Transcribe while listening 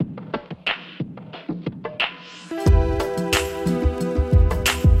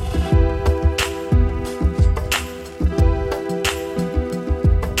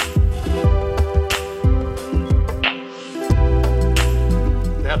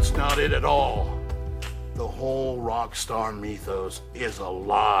That's not it at all. The whole rock star mythos is a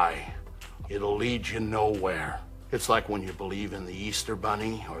lie. It'll lead you nowhere. It's like when you believe in the Easter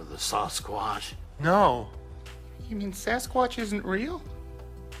Bunny or the Sasquatch. No. You mean Sasquatch isn't real?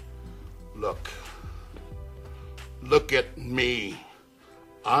 Look at me.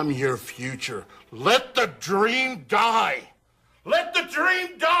 I'm your future. Let the dream die. Let the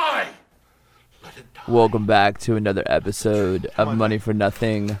dream die. Let it die. Welcome back to another episode of Money for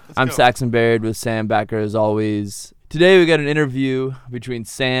Nothing. I'm Saxon Baird with Sam Backer as always. Today we got an interview between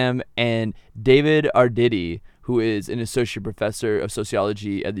Sam and David Arditi, who is an associate professor of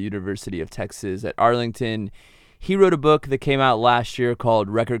sociology at the University of Texas at Arlington. He wrote a book that came out last year called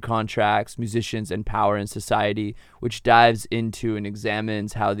Record Contracts, Musicians and Power in Society, which dives into and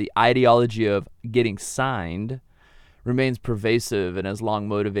examines how the ideology of getting signed remains pervasive and has long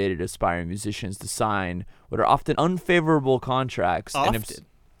motivated aspiring musicians to sign what are often unfavorable contracts.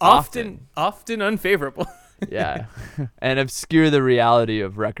 Often unfavorable. Yeah, and obscure the reality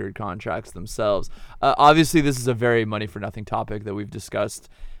of record contracts themselves. Obviously, this is a very money-for-nothing topic that we've discussed,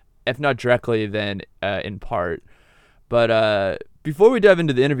 if not directly, then in part. But before we dive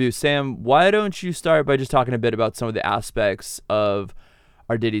into the interview, Sam, why don't you start by just talking a bit about some of the aspects of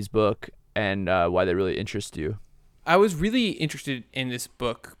Arditi's book and why they really interest you? I was really interested in this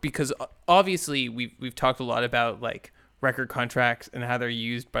book because obviously we've talked a lot about like record contracts and how they're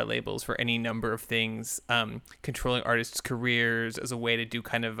used by labels for any number of things, controlling artists' careers as a way to do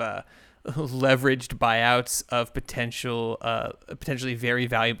kind of leveraged buyouts of potentially very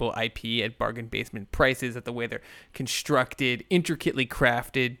valuable IP at bargain basement prices, at the way they're constructed, intricately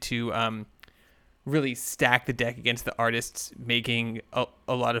crafted to really stack the deck against the artists making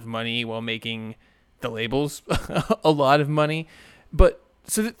a lot of money while making the labels a lot of money. But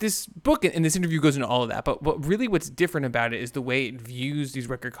so that this book and this interview goes into all of that, but what's different about it is the way it views these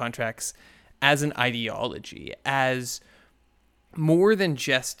record contracts as an ideology, as more than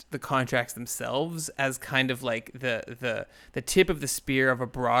just the contracts themselves, as kind of like the tip of the spear of a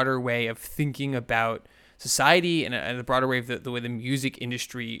broader way of thinking about society and a broader way of the way the music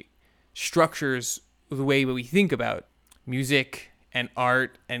industry structures the way we think about music and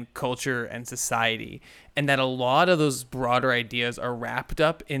art and culture and society, and that a lot of those broader ideas are wrapped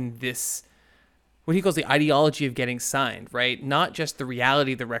up in this, what he calls the ideology of getting signed, right? Not just the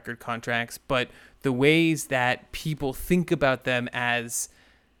reality of the record contracts, but the ways that people think about them as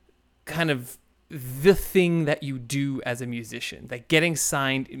kind of the thing that you do as a musician. That getting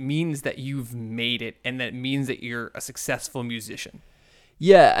signed means that you've made it, and that means that you're a successful musician.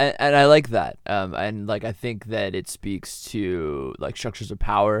 Yeah, and I like that. And like I think that it speaks to like structures of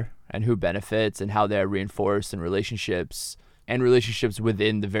power and who benefits and how they're reinforced in relationships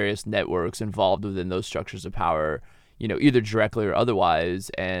within the various networks involved within those structures of power, you know, either directly or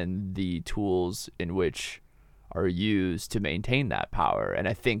otherwise, and the tools in which are used to maintain that power. And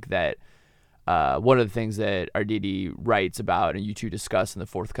I think that one of the things that Arditi writes about and you two discuss in the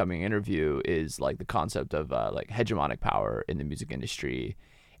forthcoming interview is like the concept of like hegemonic power in the music industry.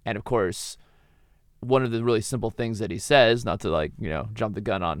 And of course, one of the really simple things that he says, not to like, you know, jump the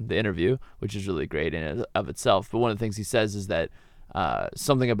gun on the interview, which is really great in and of itself, but one of the things he says is that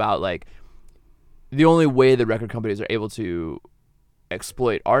something about like the only way that record companies are able to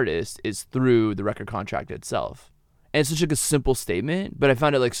exploit artists is through the record contract itself. And it's such like a simple statement, but I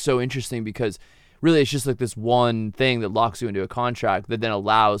found it like so interesting because really it's just like this one thing that locks you into a contract that then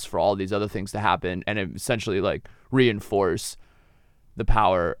allows for all these other things to happen and essentially like reinforce the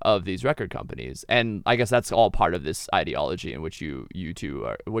power of these record companies. And I guess that's all part of this ideology in which you two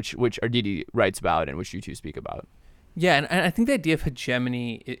are, which Arditi writes about and which you two speak about. Yeah, and I think the idea of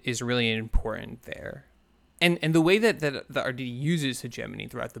hegemony is really important there. And the way that Arditi uses hegemony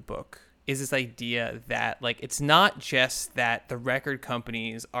throughout the book is this idea that like it's not just that the record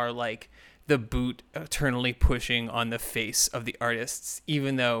companies are like the boot eternally pushing on the face of the artists,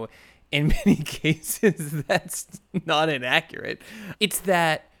 even though in many cases that's not inaccurate. It's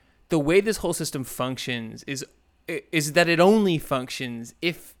that the way this whole system functions is that it only functions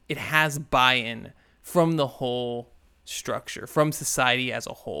if it has buy-in from the whole structure, from society as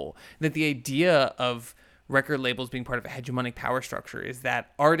a whole. That the idea of record labels being part of a hegemonic power structure is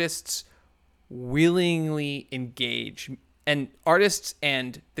that artists willingly engage, and artists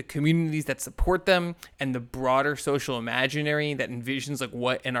and the communities that support them and the broader social imaginary that envisions like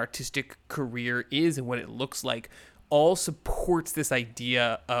what an artistic career is and what it looks like all supports this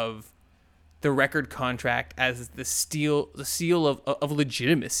idea of the record contract as the seal of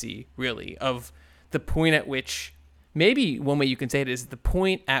legitimacy, really, of the point at which, maybe one way you can say it is the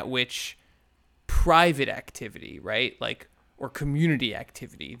point at which private activity, right, like or community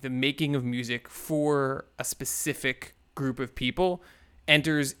activity, the making of music for a specific group of people,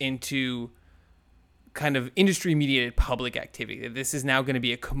 enters into kind of industry mediated public activity. That this is now going to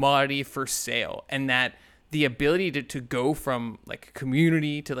be a commodity for sale, and that the ability to go from like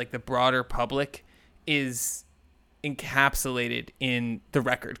community to like the broader public is encapsulated in the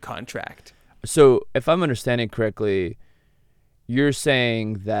record contract. So if I'm understanding correctly, you're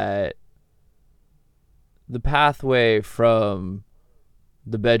saying that the pathway from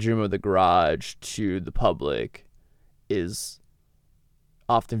the bedroom or the garage to the public is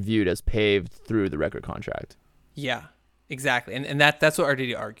often viewed as paved through the record contract. Yeah, exactly. And that's what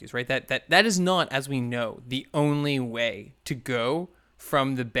RDD argues, right? That is not, as we know, the only way to go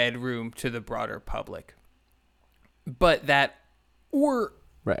from the bedroom to the broader public. But that, or,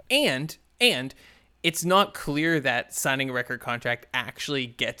 right. And it's not clear that signing a record contract actually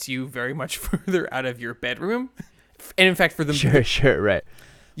gets you very much further out of your bedroom. And in fact, for the Sure, right.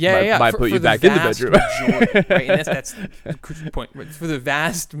 Yeah, might put you back in the bedroom. Majority, right? And that's the crucial point. For the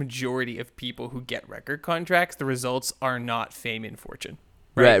vast majority of people who get record contracts, the results are not fame and fortune.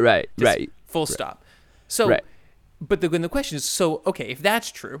 Right. Full stop. So, right. But the question is, so, okay, if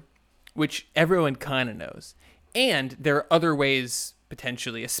that's true, which everyone kind of knows, and there are other ways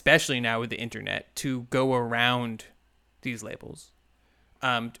potentially, especially now with the internet, to go around these labels,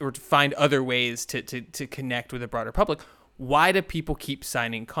 or to find other ways to connect with the broader public, why do people keep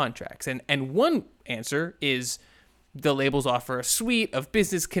signing contracts? And one answer is the labels offer a suite of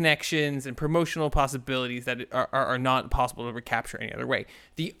business connections and promotional possibilities that are not possible to recapture any other way.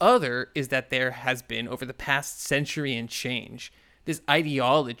 The other is that there has been, over the past century and change, this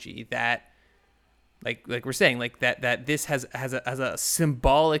ideology that, like we're saying, like that this has a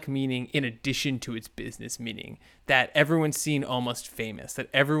symbolic meaning in addition to its business meaning, that everyone's seen Almost Famous, that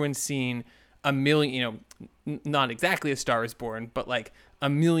everyone's seen a million, not exactly A Star Is Born, but like a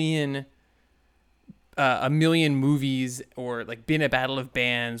million movies, or like been a battle of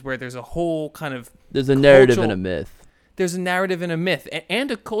bands, where there's a whole kind of there's a narrative and a myth. There's a narrative and a myth, and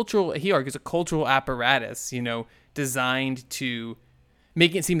a cultural, he argues, a cultural apparatus, designed to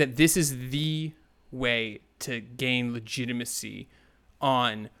make it seem that this is the way to gain legitimacy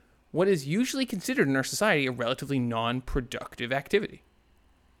on what is usually considered in our society a relatively non-productive activity.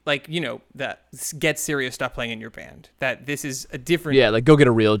 Like, that get serious, stop playing in your band. That this is a different... Yeah, like go get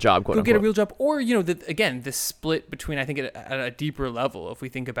a real job, quote unquote. Go get a real job. Or, the split between, I think at a deeper level, if we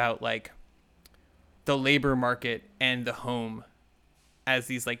think about like the labor market and the home as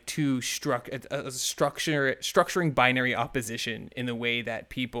these like two structuring binary opposition in the way that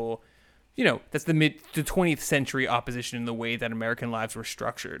people... that's the 20th century opposition in the way that American lives were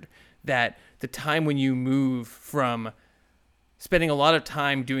structured. That the time when you move from spending a lot of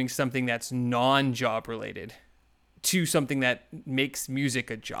time doing something that's non-job related to something that makes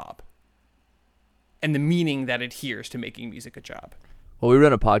music a job, and the meaning that adheres to making music a job. Well, we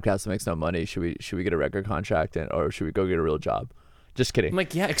run a podcast that makes no money. Should we get a record contract, or should we go get a real job? Just kidding. I'm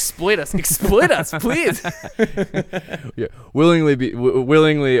like, yeah, exploit us, please. Yeah,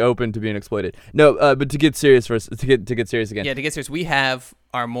 willingly open to being exploited. No, but to get serious first, to get serious again. Yeah, to get serious, we have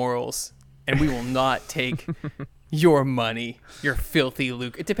our morals, and we will not take your money, your filthy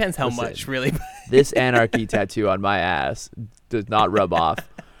lucre. It depends how much, really. This anarchy tattoo on my ass does not rub off.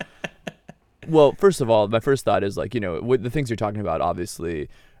 Well, first of all, my first thought is like, the things you're talking about obviously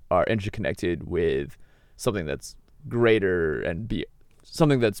are interconnected with something that's greater and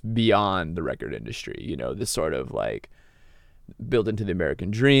something that's beyond the record industry. This sort of like built into the American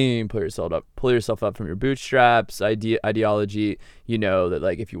dream, pull yourself up from your bootstraps ideology, that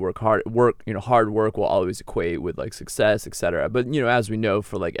like if you hard work will always equate with like success, etc. But as we know,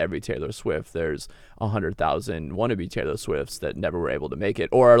 for like every Taylor Swift, there's 100,000 wannabe Taylor Swifts that never were able to make it,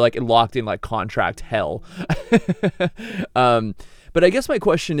 or are like locked in like contract hell. But I guess my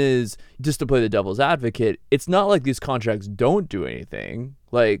question is, just to play the devil's advocate, it's not like these contracts don't do anything.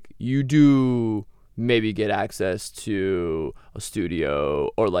 Like, you do maybe get access to a studio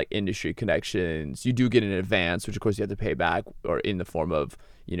or like industry connections. You do get an advance, which of course you have to pay back, or in the form of,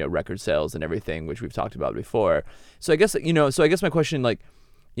 record sales and everything, which we've talked about before. So I guess, my question, like,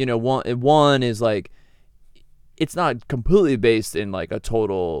 one is like, it's not completely based in like a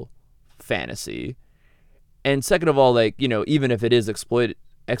total fantasy. And second of all, like, even if it is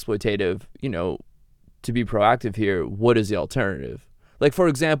exploitative, to be proactive here, what is the alternative? Like, for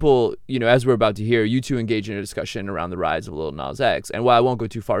example, as we're about to hear, you two engage in a discussion around the rise of Lil Nas X. And while I won't go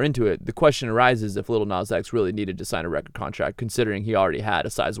too far into it, the question arises if Lil Nas X really needed to sign a record contract, considering he already had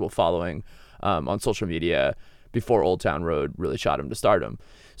a sizable following on social media before Old Town Road really shot him to stardom.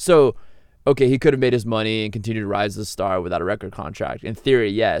 So okay, he could have made his money and continued to rise as a star without a record contract. In theory,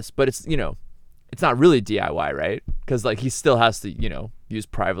 yes, but it's, it's not really DIY, right? Because like he still has to, use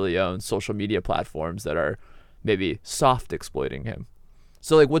privately owned social media platforms that are maybe soft exploiting him.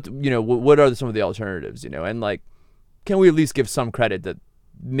 So like what are some of the alternatives, and like, can we at least give some credit that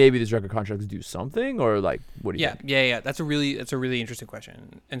maybe these record contracts do something, or like, what do you think? Yeah. That's a really interesting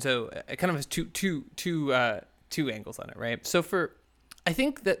question. And so it kind of has two angles on it, right? So I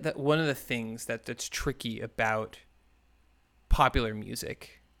think that one of the things that's tricky about popular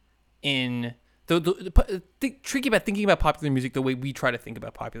music tricky about thinking about popular music the way we try to think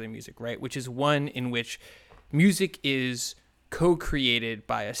about popular music, right? Which is one in which music is co-created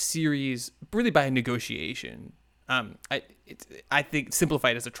by a series, really by a negotiation. I think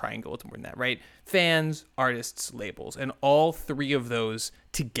simplified as a triangle, it's more than that, right? Fans, artists, labels, and all three of those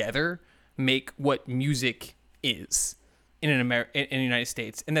together make what music is in the United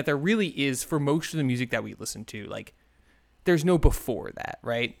States, and that there really is, for most of the music that we listen to, like, there's no before that,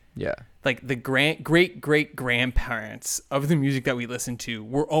 right? Yeah. Like the great grandparents of the music that we listen to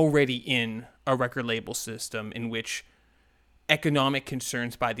were already in a record label system in which economic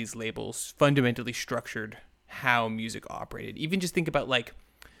concerns by these labels fundamentally structured how music operated. Even just think about like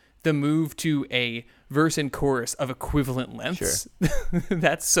the move to a verse and chorus of equivalent lengths. Sure.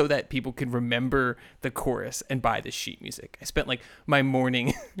 That's so that people can remember the chorus and buy the sheet music. I spent like my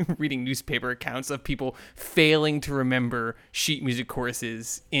morning reading newspaper accounts of people failing to remember sheet music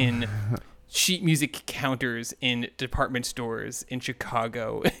choruses in sheet music counters in department stores in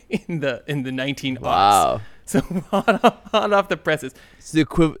Chicago in the 1900s. Wow. So hot off the presses. It's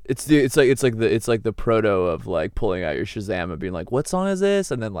the it's like the proto of like pulling out your Shazam and being like, what song is this?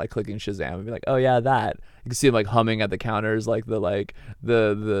 And then like clicking Shazam and be like, oh yeah, that. You can see them like humming at the counters, like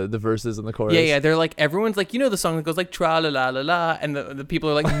the verses and the chorus. Yeah. They're like, everyone's like, the song that goes like tra la la la la, and the people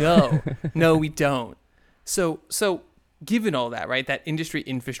are like, no, we don't. So given all that, right, that industry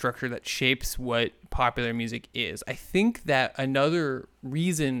infrastructure that shapes what popular music is, I think that another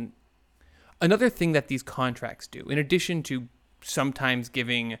thing that these contracts do, in addition to sometimes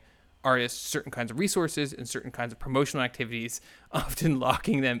giving artists certain kinds of resources and certain kinds of promotional activities, often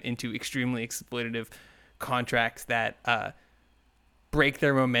locking them into extremely exploitative contracts that break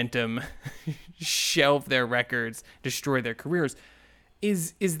their momentum, shelve their records, destroy their careers,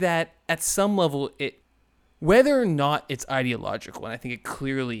 is that at some level whether or not it's ideological, and I think it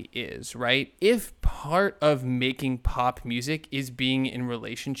clearly is, right? If part of making pop music is being in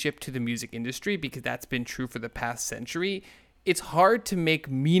relationship to the music industry, because that's been true for the past century, it's hard to make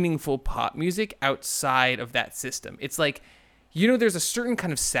meaningful pop music outside of that system. It's like, there's a certain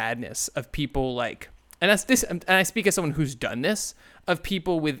kind of sadness of people like, and I speak as someone who's done this, of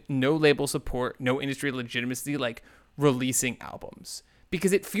people with no label support, no industry legitimacy, like releasing albums,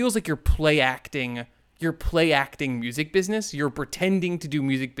 because it feels like you're play acting music business. You're pretending to do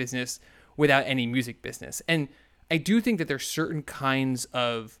music business without any music business. And I do think that there's certain kinds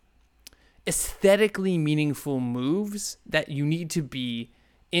of aesthetically meaningful moves that you need to be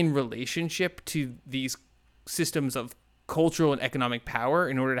in relationship to these systems of cultural and economic power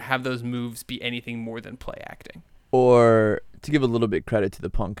in order to have those moves be anything more than play acting. Or to give a little bit credit to the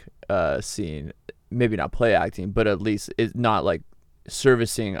punk scene, maybe not play acting, but at least it's not like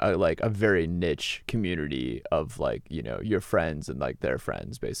servicing a very niche community of like, your friends and like their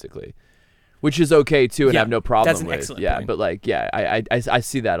friends, basically, which is okay too, and I have no problem that's an with. Excellent yeah, point. but like, I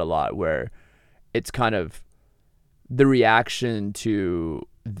see that a lot, where it's kind of the reaction to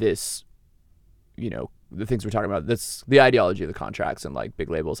this, the things we're talking about. That's the ideology of the contracts and like big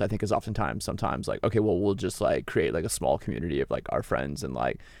labels. I think is sometimes like, okay, well, we'll just like create like a small community of like our friends and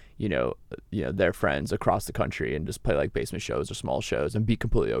like, their friends across the country, and just play like basement shows or small shows and be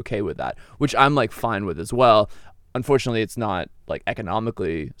completely okay with that, which I'm like fine with as well. Unfortunately, it's not like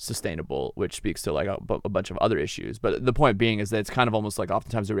economically sustainable, which speaks to like a bunch of other issues. But the point being is that it's kind of almost like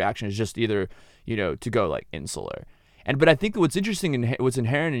oftentimes the reaction is just either, to go like insular. But I think what's interesting and what's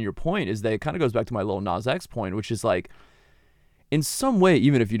inherent in your point is that it kind of goes back to my Lil Nas X point, which is like, in some way,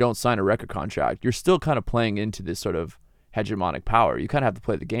 even if you don't sign a record contract, you're still kind of playing into this sort of hegemonic power. You kind of have to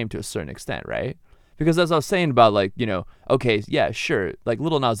play the game to a certain extent, right? Because as I was saying about like, okay, yeah, sure, like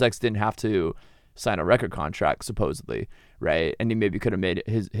Lil Nas X didn't have to sign a record contract supposedly, right? And he maybe could have made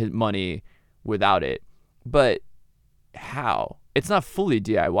his money without it, but how? It's not fully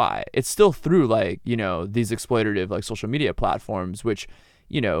DIY. It's still through like, these exploitative like social media platforms, which,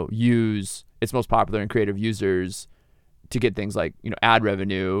 use its most popular and creative users to get things like, ad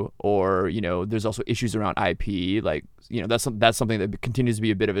revenue, or, there's also issues around IP. Like, that's something that continues to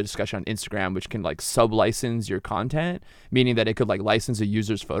be a bit of a discussion on Instagram, which can like sub-license your content, meaning that it could like license a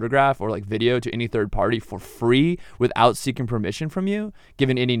user's photograph or like video to any third party for free without seeking permission from you,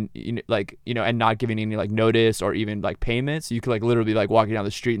 given any, and not giving any like notice or even like payments. You could like literally be like walking down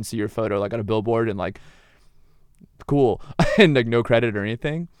the street and see your photo like on a billboard and like, cool, and like no credit or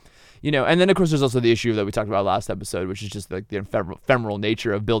anything. And then of course there's also the issue that we talked about last episode, which is just like the ephemeral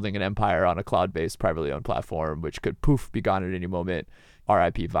nature of building an empire on a cloud-based, privately owned platform, which could be gone at any moment.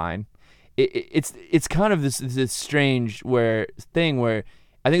 R.I.P. Vine. It's kind of this strange thing where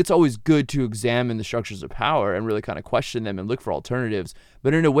I think it's always good to examine the structures of power and really kind of question them and look for alternatives.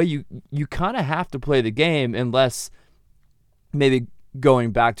 But in a way, you kind of have to play the game, unless, maybe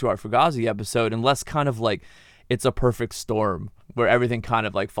going back to our Fugazi episode, unless kind of like it's a perfect storm where everything kind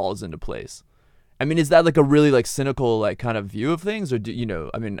of like falls into place. I mean, is that like a really like cynical like kind of view of things, or I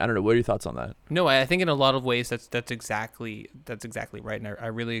don't know. What are your thoughts on that? No, I think in a lot of ways that's exactly right, and I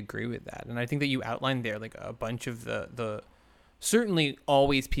really agree with that. And I think that you outlined there like a bunch of the certainly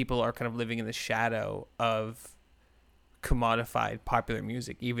always people are kind of living in the shadow of commodified popular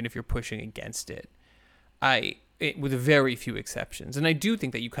music, even if you're pushing against it. With very few exceptions, and I do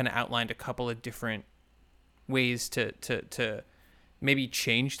think that you kind of outlined a couple of different ways to maybe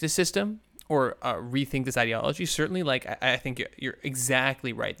change the system or rethink this ideology. Certainly, like I think you're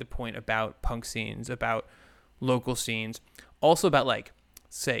exactly right. The point about punk scenes, about local scenes, also about like,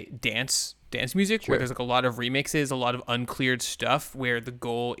 say, dance music, Sure. where there's like a lot of remixes, a lot of uncleared stuff, where the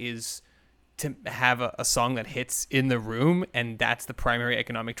goal is to have a song that hits in the room, and that's the primary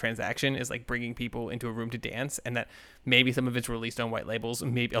economic transaction, is like bringing people into a room to dance, and that maybe some of it's released on white labels,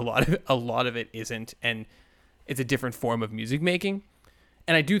 maybe a lot of it isn't, and it's a different form of music making.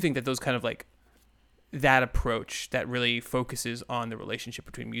 And I do think that those kind of like that approach that really focuses on the relationship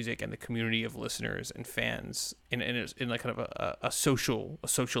between music and the community of listeners and fans in like kind of a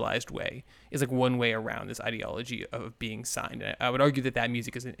socialized way is like one way around this ideology of being signed. And I would argue that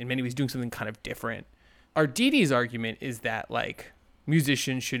music is in many ways doing something kind of different. Arditi's argument is that like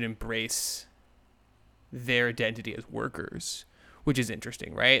musicians should embrace their identity as workers, which is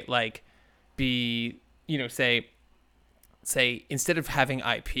interesting, right? Like say instead of having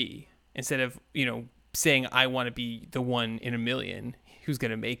IP, instead of, saying I want to be the one in a million who's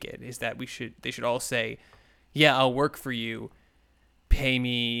going to make it, is that they should all say, yeah, I'll work for you, pay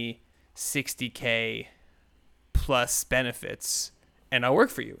me $60K plus benefits, and I'll work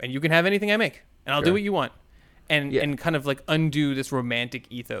for you, and you can have anything I make, and I'll do what you want. And kind of like undo this romantic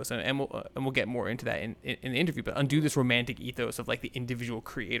ethos, and we'll get more into that in the interview, but undo this romantic ethos of like the individual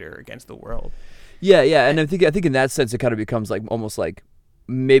creator against the world. Yeah, and I think in that sense it kind of becomes like almost like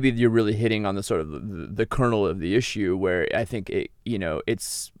maybe you're really hitting on the sort of the kernel of the issue, where I think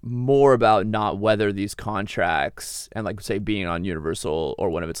it's more about not whether these contracts and like say being on Universal or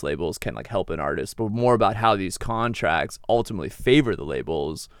one of its labels can like help an artist, but more about how these contracts ultimately favor the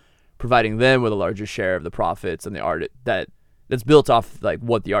labels, providing them with a larger share of the profits and the art that's built off like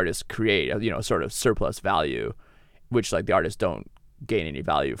what the artists create, sort of surplus value, which like the artists don't gain any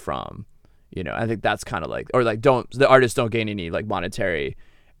value from. I think that's kind of like, or like the artists don't gain any like monetary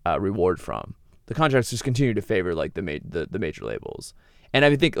reward from. The contracts just continue to favor like the major labels. And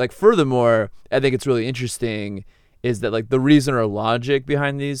I think like furthermore, I think it's really interesting is that like the reason or logic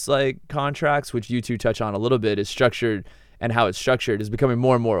behind these like contracts, which you two touch on a little bit, is structured, and how it's structured is becoming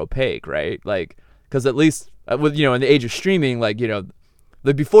more and more opaque, right? Like, because at least with in the age of streaming, like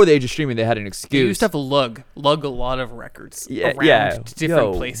like before the age of streaming, they had an excuse. You used to have to lug a lot of records around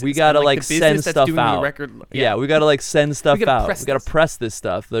different places. We gotta like send stuff out. We gotta like send stuff out. We gotta press this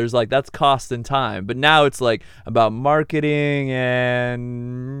stuff. There's like that's cost and time. But now it's like about marketing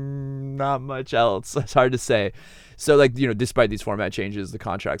and not much else. It's hard to say. So like despite these format changes, the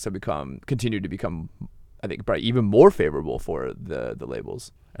contracts have continued to become, I think, probably even more favorable for the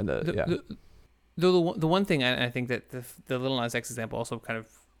labels and Though the one thing, I think that the Lil Nas X example also kind of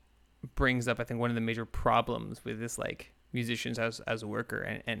brings up, I think, one of the major problems with this, like musicians as a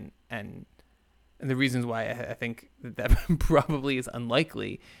worker, and the reasons why I think that probably is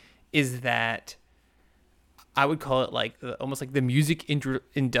unlikely, is that I would call it like almost like the music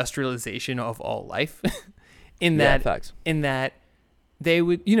industrialization of all life, in that they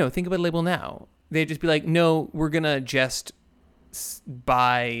would think about a label now, they'd just be like, no, we're gonna just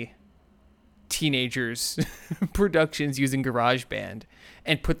buy teenagers productions using GarageBand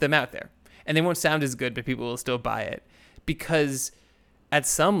and put them out there, and they won't sound as good, but people will still buy it, because at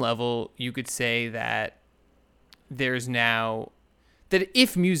some level you could say that there's now that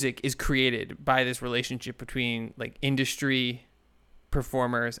if music is created by this relationship between like industry,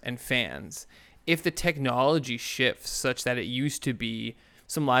 performers, and fans, if the technology shifts such that it used to be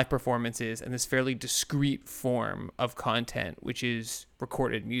some live performances and this fairly discrete form of content, which is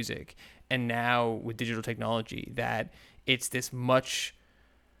recorded music, and now with digital technology, that it's this much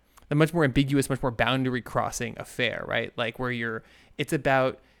more ambiguous, much more boundary crossing affair, right? Like where it's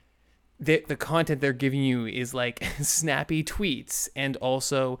about the content they're giving you is like snappy tweets and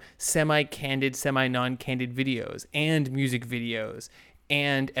also semi-candid, semi-non-candid videos and music videos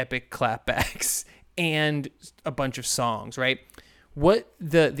and epic clapbacks and a bunch of songs, right? What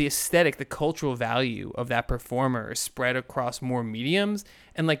the aesthetic, the cultural value of that performer is spread across more mediums,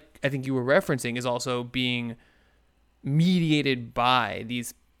 and like I think you were referencing, is also being mediated by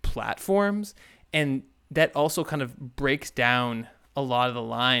these platforms, and that also kind of breaks down a lot of the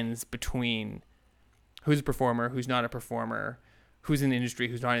lines between who's a performer, who's not a performer, who's in the industry,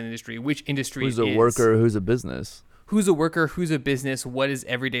 who's not in the industry, which industry Who's a worker, who's a business. Who's a worker, who's a business, what is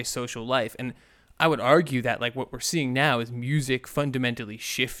everyday social life. And I would argue that like what we're seeing now is music fundamentally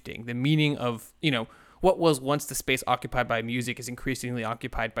shifting. The meaning of, what was once the space occupied by music is increasingly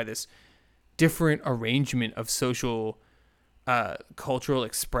occupied by this different arrangement of social cultural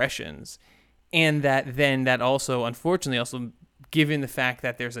expressions. And that also, unfortunately, also given the fact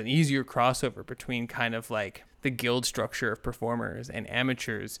that there's an easier crossover between kind of like the guild structure of performers and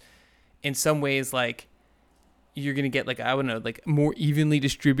amateurs, in some ways, like you're going to get like, I don't know, like more evenly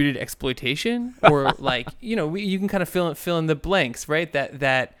distributed exploitation, or like, you can kind of fill in the blanks, right?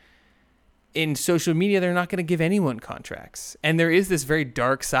 That in social media, they're not going to give anyone contracts. And there is this very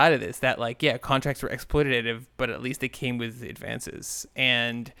dark side of this that like, yeah, contracts were exploitative, but at least they came with advances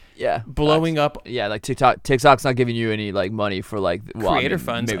and blowing up. Yeah. Like TikTok's not giving you any like money for like creator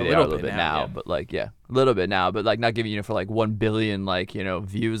funds. Maybe they are a little bit now, but like, a little bit now, but like not giving you for like 1 billion, like,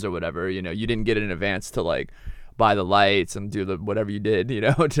 views or whatever, you didn't get it in advance to like buy the lights and do the whatever you did,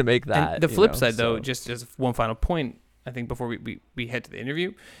 to make that. And the flip side though, just as one final point, I think before we head to the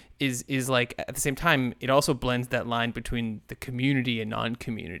interview, is like at the same time, it also blends that line between the community and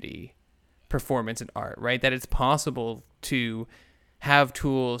non-community performance and art, right? That it's possible to have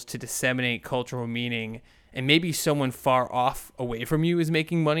tools to disseminate cultural meaning, and maybe someone far off away from you is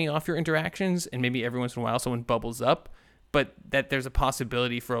making money off your interactions, and maybe every once in a while someone bubbles up, but that there's a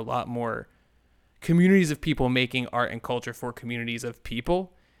possibility for a lot more communities of people making art and culture for communities of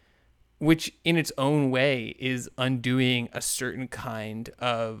people, which in its own way is undoing a certain kind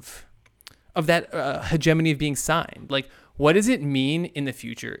of that hegemony of being signed. Like, what does it mean in the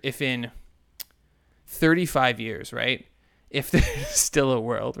future if in 35 years, right? If there's still a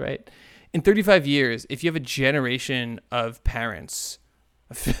world, right? In 35 years, if you have a generation of parents,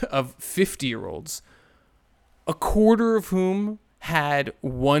 of 50-year-olds, a quarter of whom had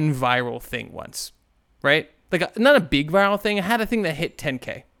one viral thing once, right? Like, not a big viral thing, I had a thing that hit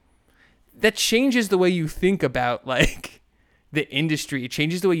 10K. That changes the way you think about like the industry. It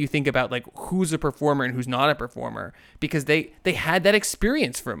changes the way you think about like who's a performer and who's not a performer, because they had that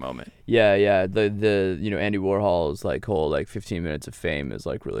experience for a moment. Yeah. The Andy Warhol's like whole like 15 minutes of fame is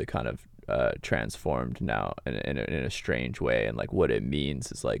like really kind of transformed now in a strange way, and like what it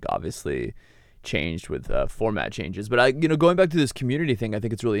means is like obviously changed with format changes. But going back to this community thing, I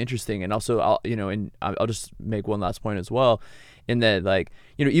think it's really interesting, and also I'll just make one last point as well. In that, like,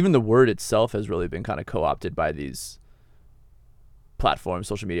 even the word itself has really been kind of co-opted by these platforms,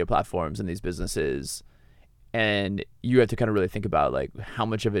 social media platforms, and these businesses. And you have to kind of really think about like how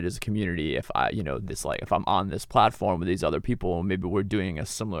much of it is a community. If if I'm on this platform with these other people, maybe we're doing a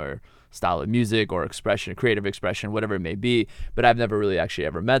similar style of music or expression, creative expression, whatever it may be, but I've never really actually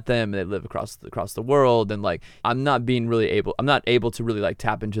ever met them. They live across the world, and like I'm not able to really like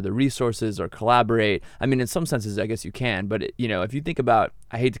tap into the resources or collaborate. I mean, in some senses, I guess you can, but if you think about,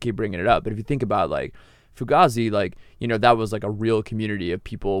 I hate to keep bringing it up, but if you think about like Fugazi, like, that was like a real community of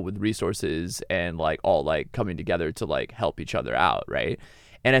people with resources and like all like coming together to like help each other out, right?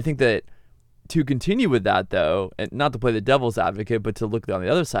 And I think that to continue with that though, and not to play the devil's advocate, but to look on the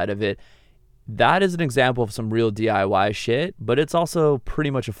other side of it, that is an example of some real DIY shit, but it's also pretty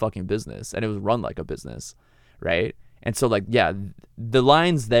much a fucking business, and it was run like a business, right? And so like, yeah, the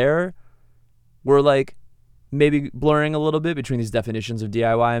lines there were like maybe blurring a little bit between these definitions of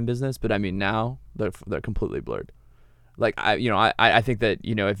DIY and business, but I mean now they're completely blurred. Like I think that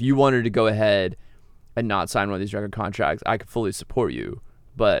if you wanted to go ahead and not sign one of these record contracts, I could fully support you,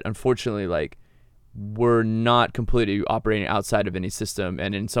 but unfortunately, like, we're not completely operating outside of any system,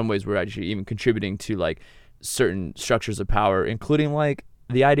 and in some ways we're actually even contributing to like certain structures of power, including like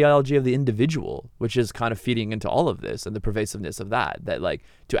the ideology of the individual, which is kind of feeding into all of this and the pervasiveness of that like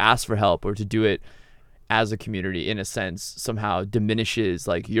to ask for help or to do it as a community, in a sense, somehow diminishes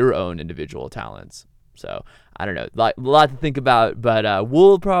like your own individual talents. So I don't know, like a lot to think about, but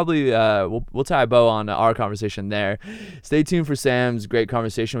we'll probably we'll tie a bow on our conversation there. Stay tuned for Sam's great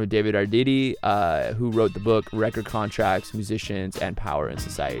conversation with David Arditi, who wrote the book Record Contracts, Musicians, and Power in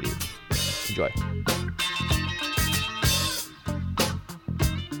Society. Enjoy.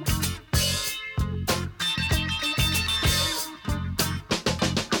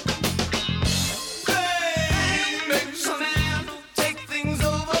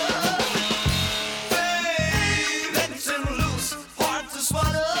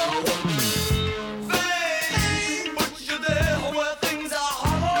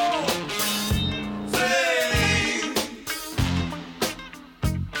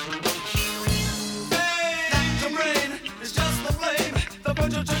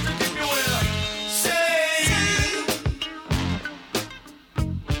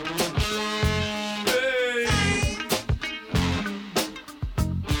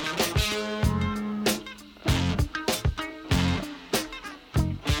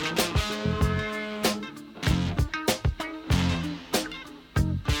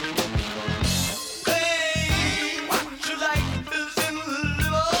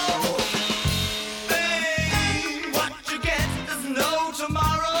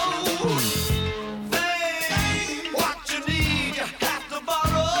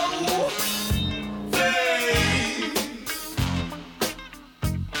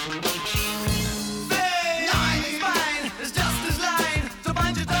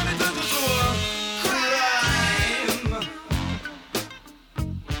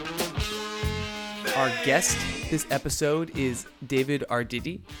 Guest this episode is David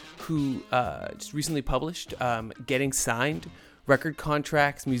Arditi, who just recently published Getting Signed, Record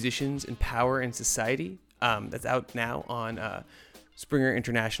Contracts, Musicians, and Power in Society. That's out now on Springer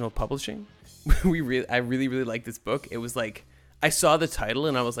International Publishing. I really like this book. It was like, I saw the title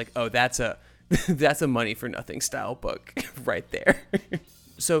and I was like, oh, that's a Money for Nothing style book right there.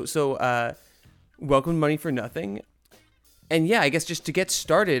 So welcome to Money for Nothing. And yeah, I guess just to get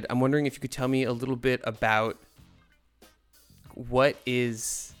started, I'm wondering if you could tell me a little bit about what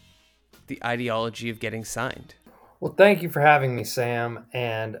is the ideology of Getting Signed? Well, thank you for having me, Sam.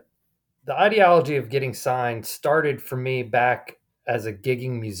 And the ideology of Getting Signed started for me back as a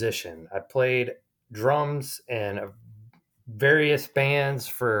gigging musician. I played drums in various bands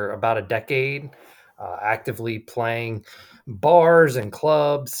for about a decade, actively playing bars and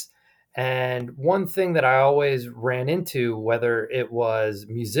clubs. And one thing that I always ran into, whether it was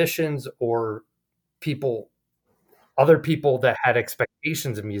musicians or other people that had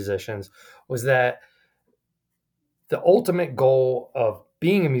expectations of musicians, was that the ultimate goal of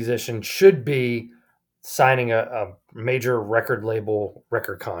being a musician should be signing a major record label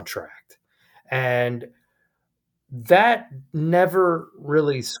record contract. And that never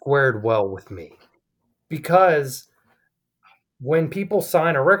really squared well with me, because when people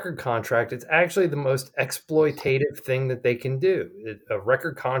sign a record contract, it's actually the most exploitative thing that they can do. A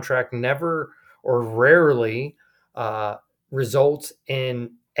record contract never or rarely results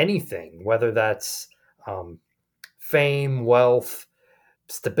in anything, whether that's fame, wealth,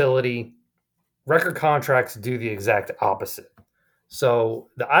 stability. Record contracts do the exact opposite. So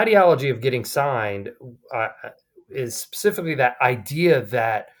the ideology of Getting Signed is specifically that idea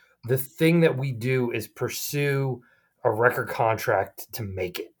that the thing that we do is pursue a record contract to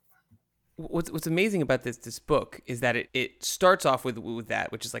make it. What's amazing about this book is that it starts off with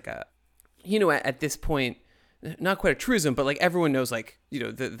that, which is like at this point, not quite a truism, but like everyone knows, like,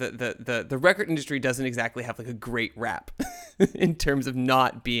 the record industry doesn't exactly have like a great rap in terms of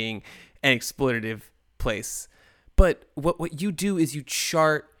not being an exploitative place. But what you do is you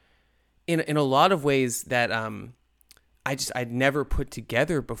chart in a lot of ways that I'd never put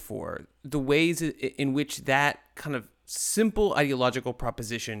together before, the ways in which that kind of simple ideological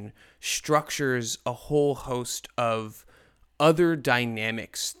proposition structures a whole host of other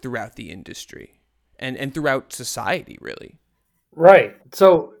dynamics throughout the industry and throughout society, really. Right.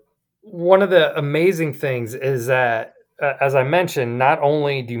 So one of the amazing things is that, as I mentioned, not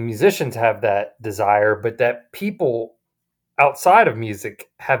only do musicians have that desire, but that people outside of music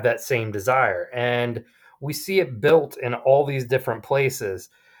have that same desire. And we see it built in all these different places.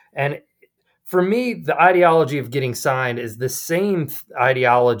 And for me, the ideology of Getting Signed is the same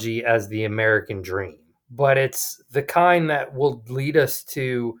ideology as the American dream, but it's the kind that will lead us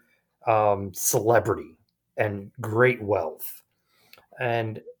to celebrity and great wealth.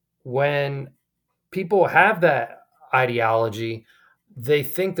 And when people have that ideology, they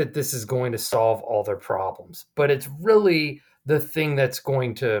think that this is going to solve all their problems, but it's really the thing that's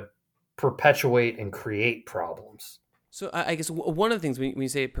going to perpetuate and create problems. So I guess one of the things when you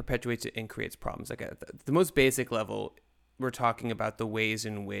say it perpetuates and creates problems, like at the most basic level, we're talking about the ways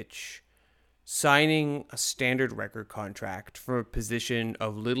in which signing a standard record contract from a position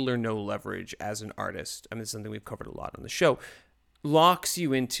of little or no leverage as an artist, I mean, it's something we've covered a lot on the show, locks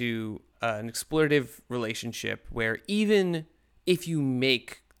you into an exploitative relationship where even if you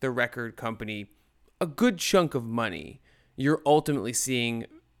make the record company a good chunk of money, you're ultimately seeing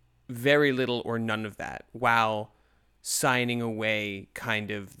very little or none of that while signing away kind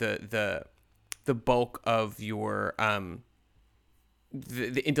of the bulk of your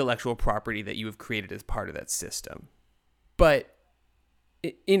the intellectual property that you have created as part of that system. But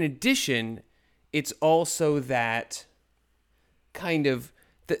in addition, it's also that kind of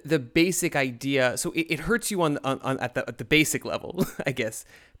the basic idea. So it hurts you on at the basic level, I guess.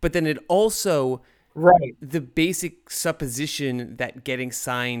 But then it also Right. the basic supposition that getting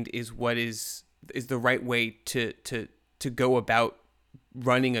signed is what is the right way to go about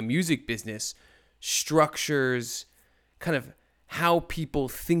running a music business structures kind of how people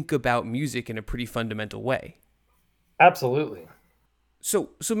think about music in a pretty fundamental way. Absolutely.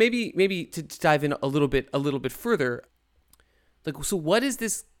 So maybe to dive in a little bit further, like, so what does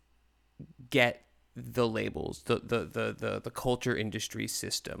this get the labels, the culture industry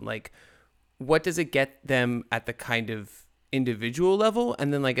system? Like, what does it get them at the kind of individual level?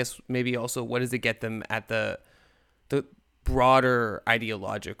 And then I guess maybe also what does it get them at the broader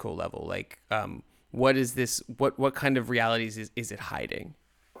ideological level? Like, what is this? What kind of realities is it hiding?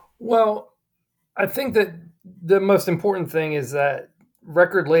 Well, I think that the most important thing is that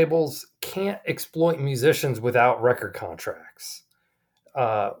record labels can't exploit musicians without record contracts.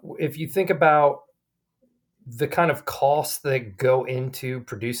 If you think about the kind of costs that go into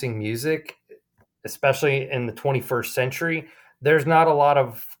producing music, especially in the 21st century, there's not a lot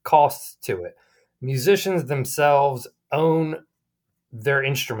of costs to it. Musicians themselves own their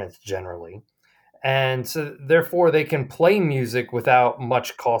instruments generally. And so therefore they can play music without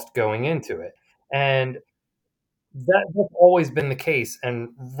much cost going into it. And that's always been the case. And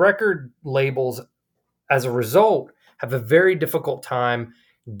record labels, as a result, have a very difficult time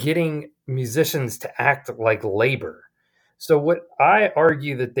getting musicians to act like labor. So what I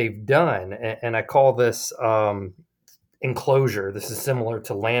argue that they've done, and I call this enclosure, this is similar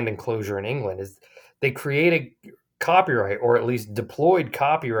to land enclosure in England, is they created copyright, or at least deployed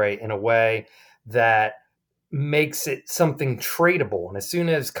copyright, in a way that makes it something tradable. And as soon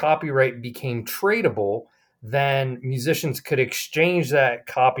as copyright became tradable, then musicians could exchange that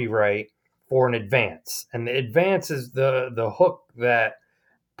copyright for an advance. And the advance is the hook that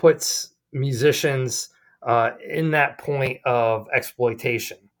puts musicians in that point of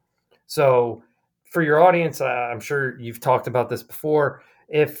exploitation. So for your audience, I'm sure you've talked about this before.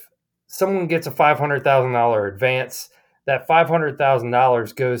 If someone gets a $500,000 advance, that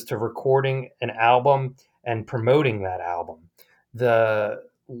 $500,000 goes to recording an album and promoting that album. The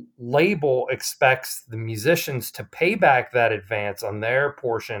label expects the musicians to pay back that advance on their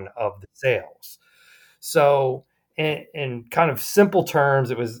portion of the sales. So in kind of simple terms,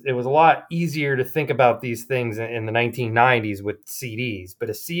 it was a lot easier to think about these things in the 1990s with CDs. But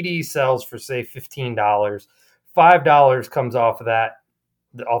a CD sells for, say, $15. $5 comes off of that,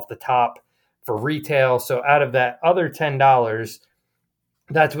 off the top, for retail. So out of that other $10,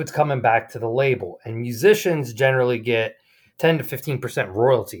 that's what's coming back to the label. And musicians generally get 10 to 15%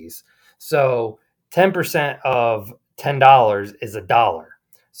 royalties. So 10% of $10 is $1.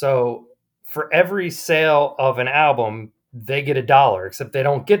 So for every sale of an album, they get $1, except they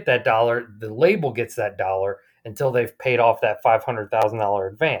don't get that dollar. The label gets that dollar until they've paid off that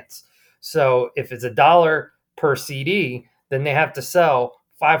 $500,000 advance. So if it's $1 per CD, then they have to sell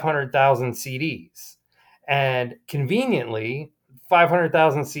 500,000 CDs. And conveniently,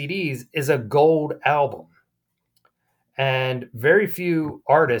 500,000 CDs is a gold album. And very few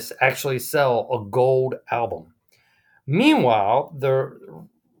artists actually sell a gold album. Meanwhile, the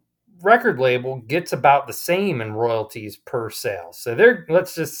record label gets about the same in royalties per sale. So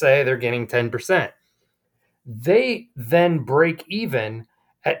let's just say they're getting 10%. They then break even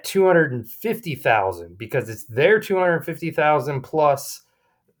at 250,000 because it's their 250,000 plus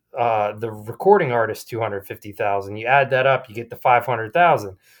the recording artist 250,000. You add that up, you get the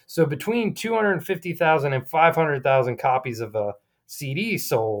 500,000. So between 250,000 and 500,000 copies of a CD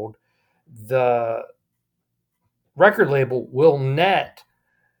sold, the record label will net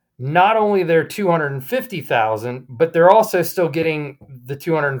not only their 250,000, but they're also still getting the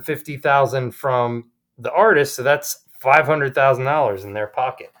 250,000 from the artist. So that's $500,000 in their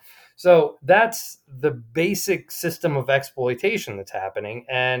pocket. So that's the basic system of exploitation that's happening.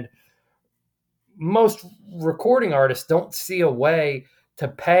 And most recording artists don't see a way to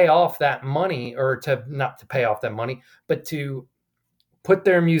pay off that money, or to not to pay off that money, but to put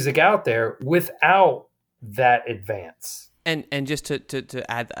their music out there without that advance. And just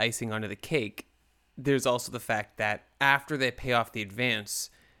to add the icing onto the cake, there's also the fact that after they pay off the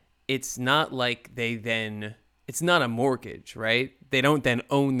advance, it's not like it's not a mortgage, right? They don't then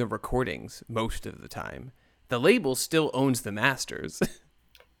own the recordings most of the time. The label still owns the masters.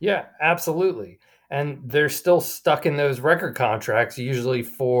 Yeah, absolutely. And they're still stuck in those record contracts, usually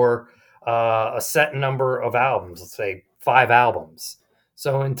for a set number of albums, let's say 5 albums.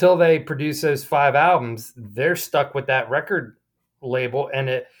 So until they produce those 5 albums, they're stuck with that record label.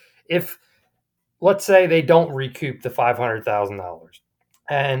 And if, let's say, they don't recoup the $500,000,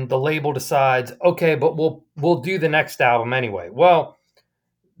 and the label decides, okay, but we'll do the next album anyway. Well,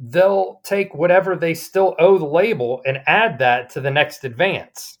 they'll take whatever they still owe the label and add that to the next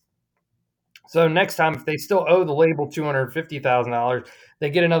advance. So next time, if they still owe the label $250,000, they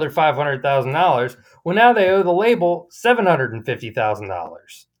get another $500,000. Well, now they owe the label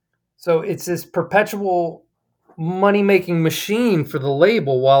 $750,000. So it's this perpetual money-making machine for the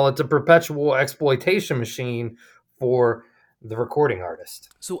label, while it's a perpetual exploitation machine for the recording artist.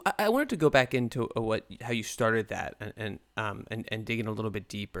 So I wanted to go back into how you started that and dig in a little bit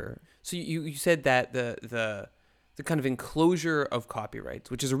deeper. So you said that the kind of enclosure of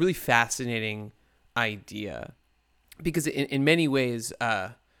copyrights, which is a really fascinating idea, because in many ways,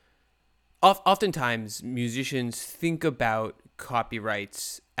 oftentimes musicians think about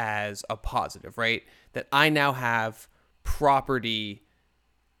copyrights as a positive, right? That I now have property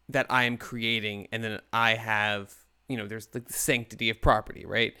that I am creating, and then I have, there's the sanctity of property,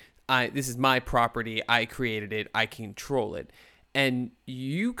 right? This is my property. I created it. I control it. And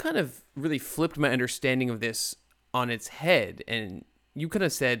you kind of really flipped my understanding of this on its head. And you kind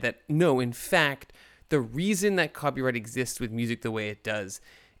of said that, no, in fact, the reason that copyright exists with music the way it does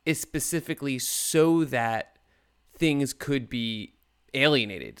is specifically so that things could be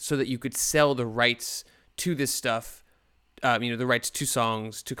alienated, so that you could sell the rights to this stuff, the rights to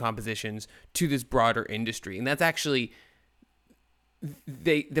songs, to compositions, to this broader industry. And that's actually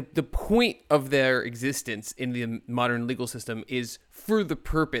the point of their existence in the modern legal system, is for the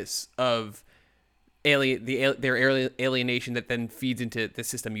purpose of their alienation that then feeds into the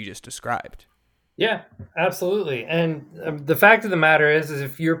system you just described. Yeah, absolutely. And the fact of the matter is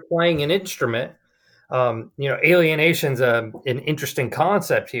if you're playing an instrument, alienation's an interesting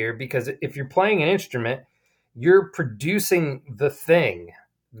concept here, because if you're playing an instrument, you're producing the thing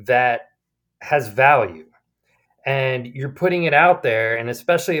that has value, and you're putting it out there. And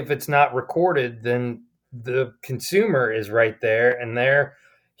especially if it's not recorded, then the consumer is right there and they're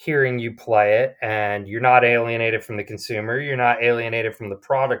hearing you play it, and you're not alienated from the consumer. You're not alienated from the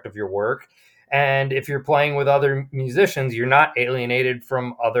product of your work. And if you're playing with other musicians, you're not alienated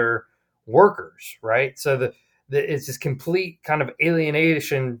from other workers, right? So it's this complete kind of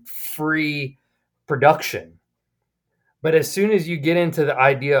alienation-free production. But as soon as you get into the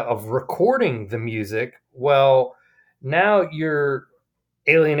idea of recording the music, well, now you're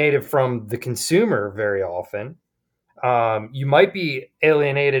alienated from the consumer very often. You might be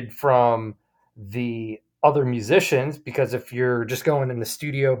alienated from the other musicians, because if you're just going in the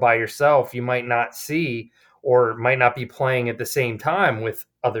studio by yourself, you might not see or might not be playing at the same time with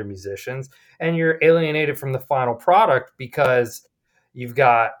other musicians. And you're alienated from the final product, because you've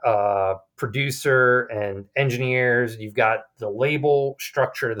got a producer and engineers, you've got the label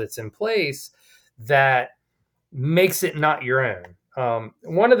structure that's in place that makes it not your own.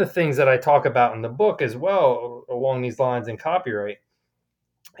 One of the things that I talk about in the book as well, along these lines in copyright,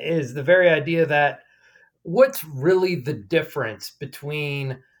 is the very idea that what's really the difference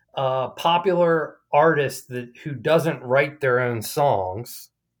between a popular artist who doesn't write their own songs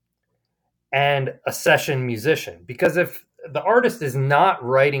and a session musician? Because if the artist is not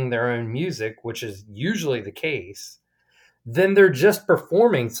writing their own music, which is usually the case, then they're just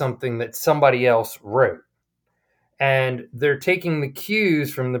performing something that somebody else wrote. And they're taking the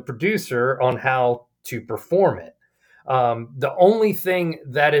cues from the producer on how to perform it. The only thing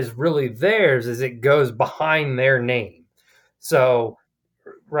that is really theirs is it goes behind their name. So,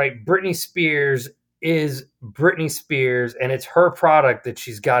 right, Britney Spears is Britney Spears, and it's her product that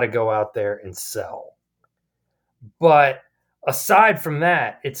she's got to go out there and sell. But aside from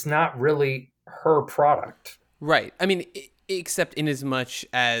that, it's not really her product. Right. I mean, except in as much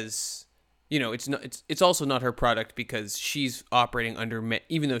as, it's also not her product, because she's operating under,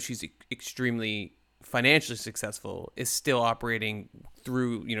 even though she's extremely financially successful is still operating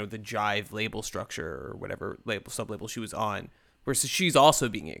through, the Jive label structure or whatever sub-label she was on, versus she's also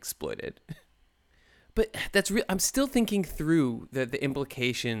being exploited. But that's real. I'm still thinking through the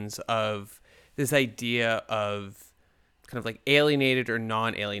implications of this idea of kind of like alienated or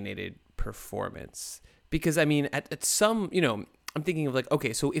non-alienated performance. Because I mean, at some, I'm thinking of like,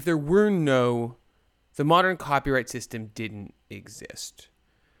 okay, so if there were the modern copyright system didn't exist,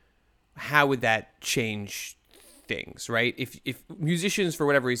 how would that change things, right? If musicians, for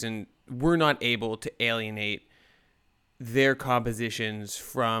whatever reason, were not able to alienate their compositions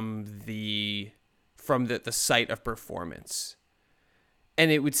from the site of performance,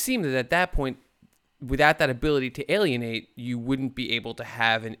 and it would seem that at that point, without that ability to alienate, you wouldn't be able to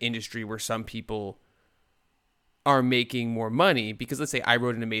have an industry where some people are making more money, because let's say I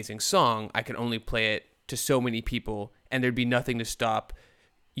wrote an amazing song, I can only play it to so many people, and there'd be nothing to stop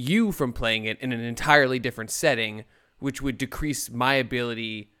you from playing it in an entirely different setting, which would decrease my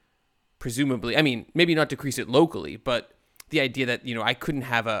ability, presumably. I mean, maybe not decrease it locally, but the idea that, I couldn't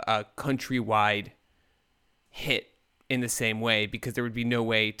have a countrywide hit in the same way because there would be no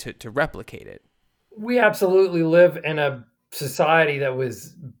way to replicate it. We absolutely live in a society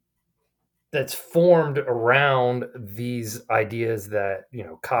that's formed around these ideas that,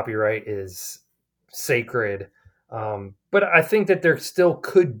 copyright is sacred. But I think that there still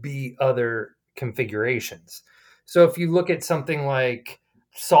could be other configurations. So if you look at something like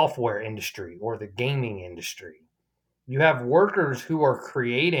software industry or the gaming industry, you have workers who are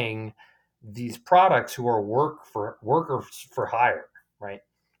creating these products who are workers for hire, right?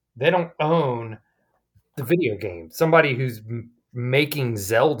 They don't own the video game. Somebody who's making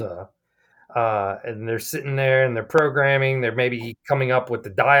Zelda, and they're sitting there and they're programming, they're maybe coming up with the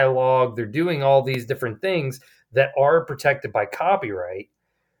dialogue, they're doing all these different things that are protected by copyright.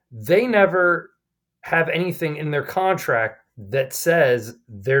 They never have anything in their contract that says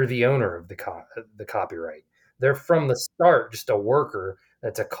they're the owner of the copyright. They're from the start just a worker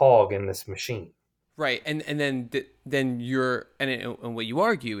that's a cog in this machine. Right, and then you're and what you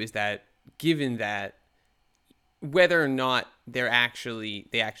argue is that given that, whether or not they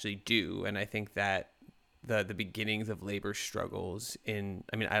actually do, and I think that the beginnings of labor struggles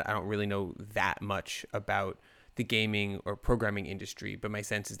I don't really know that much about the gaming or programming industry, but my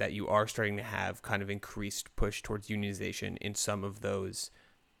sense is that you are starting to have kind of increased push towards unionization in some of those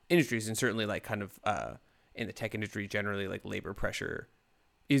industries, and certainly like kind of in the tech industry generally, like labor pressure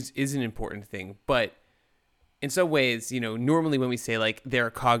is an important thing. But in some ways, normally when we say like they're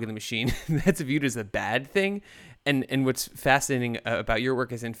a cog in the machine, that's viewed as a bad thing. And what's fascinating about your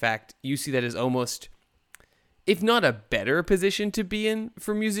work is, in fact, you see that as almost, if not a better position to be in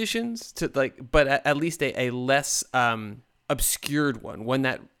for musicians, but at least a less obscured one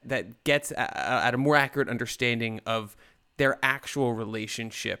that gets at a more accurate understanding of their actual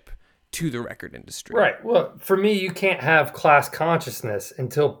relationship to the record industry. Right. Well, for me, you can't have class consciousness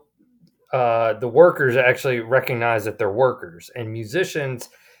until the workers actually recognize that they're workers, and musicians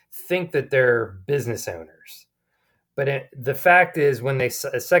think that they're business owners. But the fact is,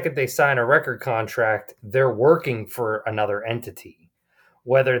 the second they sign a record contract, they're working for another entity,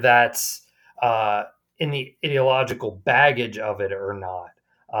 whether that's in the ideological baggage of it or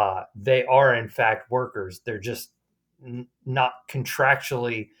not. They are, in fact, workers. They're just not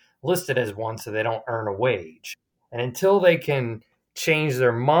contractually listed as one, so they don't earn a wage. And until they can change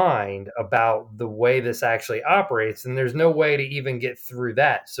their mind about the way this actually operates, and there's no way to even get through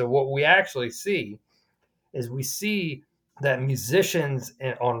that. So what we actually see is that musicians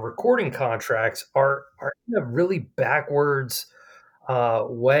on recording contracts are in a really backwards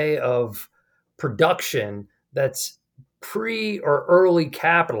way of production that's pre or early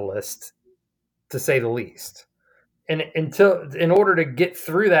capitalist, to say the least. And in order to get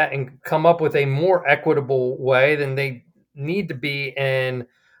through that and come up with a more equitable way, then they need to be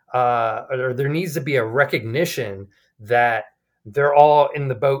or there needs to be a recognition that they're all in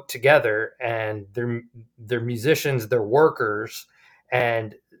the boat together, and they're musicians, they're workers,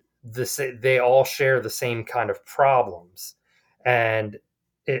 and they all share the same kind of problems, and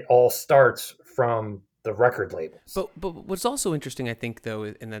it all starts from the record labels. But what's also interesting, I think, though,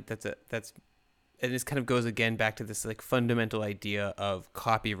 and and this kind of goes again back to this like fundamental idea of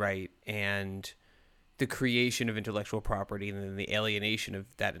copyright and the creation of intellectual property and then the alienation of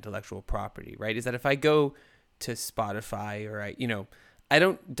that intellectual property, right? Is that if I go to Spotify or I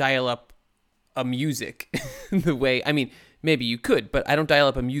don't dial up a music the way, maybe you could, but I don't dial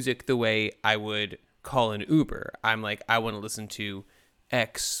up a music the way I would call an Uber. I'm like, I want to listen to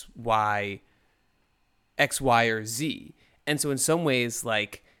X, Y, or Z. And so in some ways,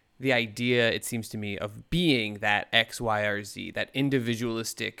 like, the idea, it seems to me, of being that X, Y, or Z, that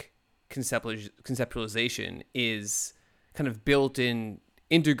individualistic conceptualization is kind of built in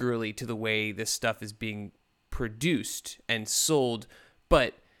integrally to the way this stuff is being produced and sold.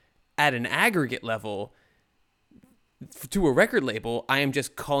 But at an aggregate level, to a record label, I am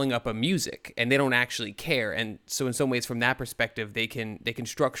just calling up a music and they don't actually care. And so in some ways, from that perspective, they can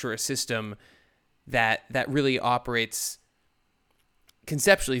structure a system that really operates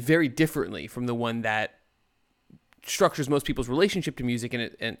conceptually very differently from the one that structures most people's relationship to music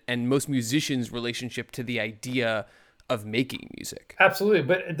and most musicians' relationship to the idea of making music. Absolutely.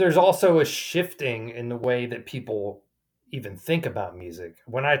 But there's also a shifting in the way that people even think about music.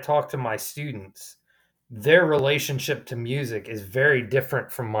 When I talk to my students, their relationship to music is very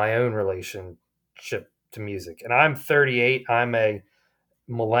different from my own relationship to music. And I'm 38, I'm a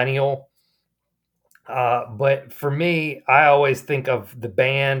millennial. But for me, I always think of the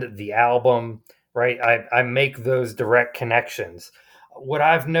band, the album, right? I make those direct connections. What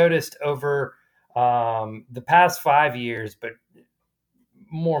I've noticed over the past 5 years, but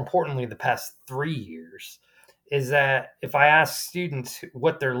more importantly, the past 3 years, is that if I ask students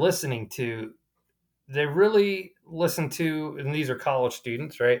what they're listening to, they really listen to, and these are college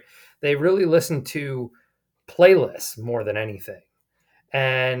students, right? They really listen to playlists more than anything.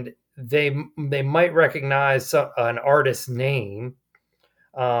 And they might recognize an artist's name,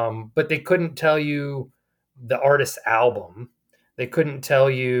 but they couldn't tell you the artist's album. They couldn't tell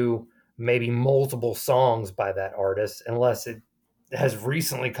you maybe multiple songs by that artist unless it has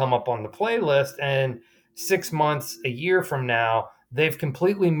recently come up on the playlist. And 6 months, a year from now, they've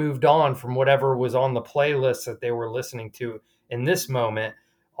completely moved on from whatever was on the playlist that they were listening to in this moment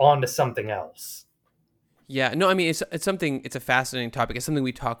onto something else. Yeah, no, I mean, it's something, it's a fascinating topic. It's something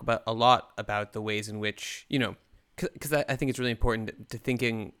we talk about a lot, about the ways in which, because I think it's really important to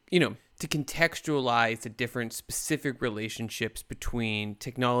thinking, to contextualize the different specific relationships between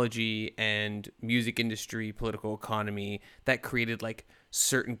technology and music industry, political economy that created like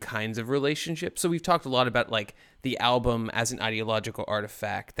certain kinds of relationships. So we've talked a lot about like the album as an ideological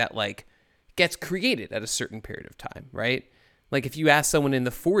artifact that like gets created at a certain period of time, right? Like if you ask someone in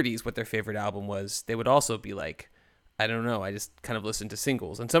the 40s what their favorite album was, they would also be like, I don't know, I just kind of listened to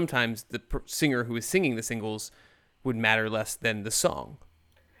singles. And sometimes the singer who is singing the singles would matter less than the song.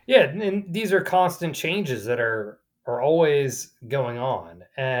 Yeah, and these are constant changes that are always going on.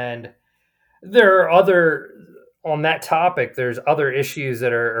 And there are other, on that topic, there's other issues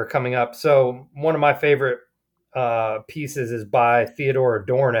that are coming up. So one of my favorite pieces is by Theodore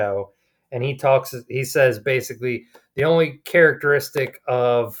Adorno, and he says basically the only characteristic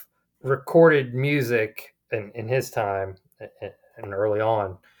of recorded music in his time and early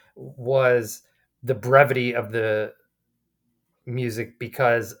on was the brevity of the music,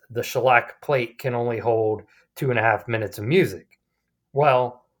 because the shellac plate can only hold 2.5 minutes of music.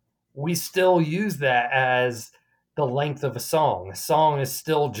 Well, we still use that as the length of a song. A song is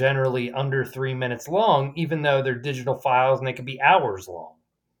still generally under 3 minutes long, even though they're digital files and they can be hours long.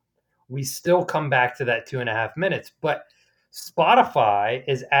 We still come back to that 2.5 minutes. But Spotify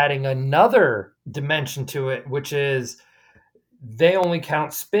is adding another dimension to it, which is they only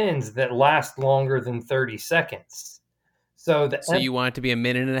count spins that last longer than 30 seconds. So you want it to be a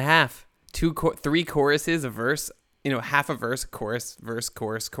minute and a half, three choruses, a verse, half a verse, chorus, verse,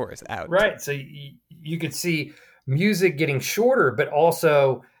 chorus, out. Right. So you could see music getting shorter, but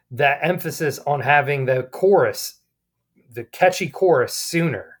also that emphasis on having the chorus, the catchy chorus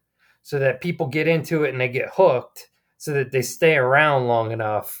sooner, so that people get into it and they get hooked, so that they stay around long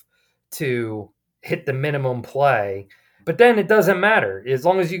enough to hit the minimum play. But then it doesn't matter. As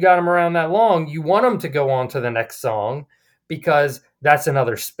long as you got them around that long, you want them to go on to the next song, because that's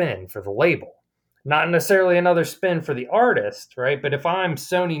another spin for the label. Not necessarily another spin for the artist, right? But if I'm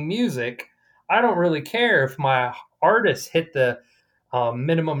Sony Music, I don't really care if my artists hit the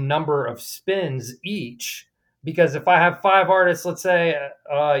minimum number of spins each, because if I have 5 artists, let's say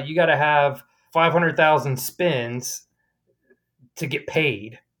you got to have 500,000 spins to get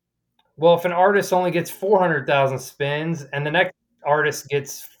paid. Well, if an artist only gets 400,000 spins and the next artist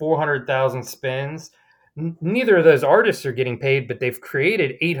gets 400,000 spins, neither of those artists are getting paid, but they've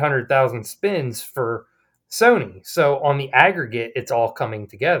created 800,000 spins for Sony. So on the aggregate, it's all coming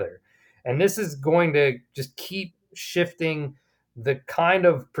together. And this is going to just keep shifting the kind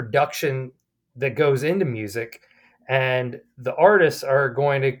of production that goes into music. And the artists are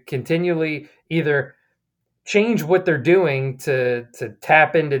going to continually either change what they're doing to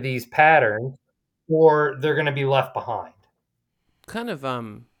tap into these patterns, or they're going to be left behind. Kind of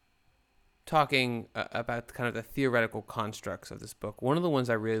talking about kind of the theoretical constructs of this book, one of the ones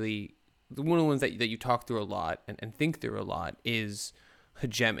that you talk through a lot and think through a lot is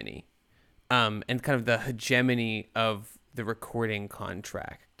hegemony, and kind of the hegemony of the recording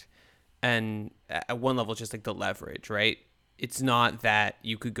contract. And at one level, just like the leverage, right? It's not that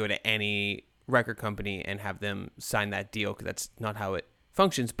you could go to any record company and have them sign that deal, because that's not how it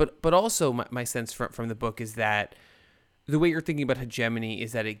functions. But also my sense from the book is that the way you're thinking about hegemony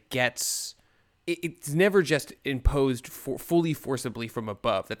is that it's never just imposed fully forcibly from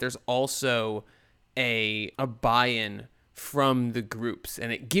above, that there's also a buy-in from the groups,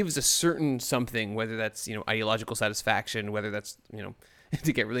 and it gives a certain something, whether that's, ideological satisfaction, whether that's,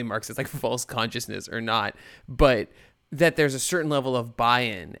 to get really Marxist, like false consciousness or not, but that there's a certain level of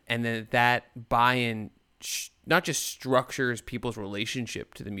buy-in, and that buy-in not just structures people's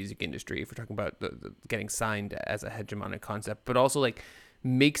relationship to the music industry, if we're talking about the getting signed as a hegemonic concept, but also like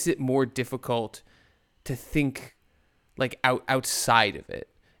makes it more difficult to think like outside of it.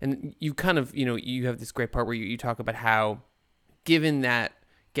 And you kind of, you have this great part where you talk about how, given that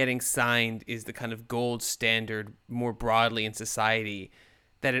getting signed is the kind of gold standard more broadly in society,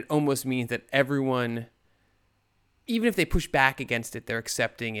 that it almost means that everyone, even if they push back against it, they're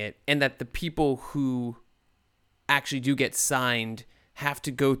accepting it, and that the people who actually do get signed have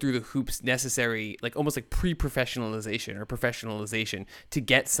to go through the hoops necessary, like almost like pre-professionalization or professionalization, to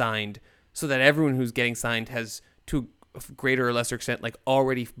get signed, so that everyone who's getting signed has, to a greater or lesser extent, like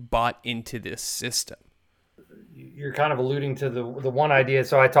already bought into this system. You're kind of alluding to the one idea.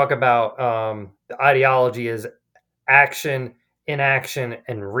 So I talk about the ideology is action, inaction,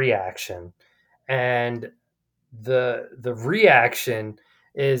 and reaction. And the reaction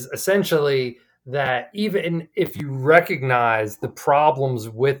is essentially that even if you recognize the problems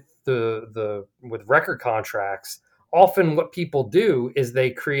with with record contracts, often what people do is they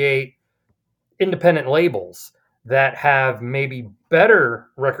create independent labels that have maybe better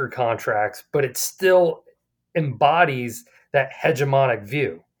record contracts, but it still embodies that hegemonic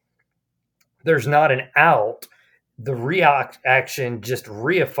view. There's not an out. The reaction just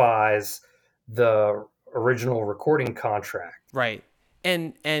reifies the original recording contract. Right.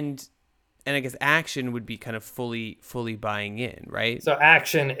 And I guess action would be kind of fully buying in, right? So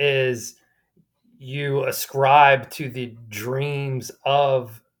action is you ascribe to the dreams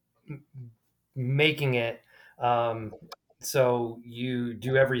of making it. So you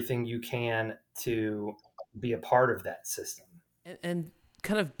do everything you can to be a part of that system. And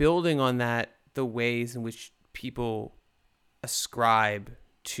kind of building on that, the ways in which people ascribe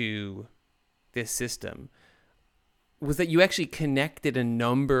to this system was that you actually connected a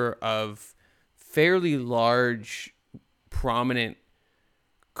number of fairly large, prominent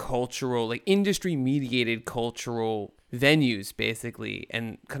cultural, like industry mediated cultural venues, basically,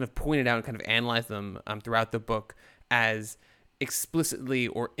 and kind of pointed out and kind of analyzed them throughout the book as explicitly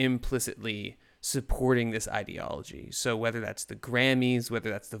or implicitly supporting this ideology. So whether that's the Grammys,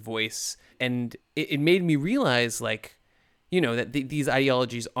 whether that's The Voice, and it made me realize, like, that these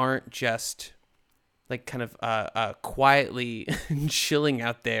ideologies aren't just like kind of quietly chilling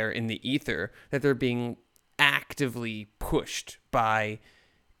out there in the ether, that they're being actively pushed by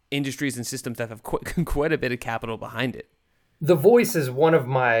industries and systems that have quite a bit of capital behind it. The Voice is one of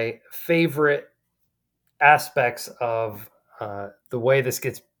my favorite aspects of the way this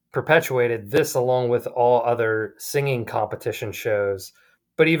gets perpetuated, this along with all other singing competition shows,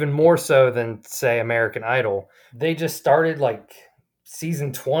 but even more so than, say, American Idol. They just started like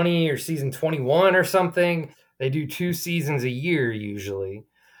season 20 or season 21 or something. They do 2 seasons a year usually.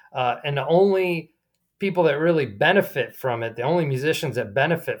 And the only people that really benefit from it, the only musicians that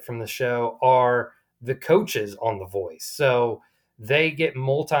benefit from the show are the coaches on The Voice. So they get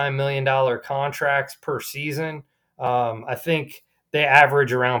multi-million-dollar contracts per season. I think they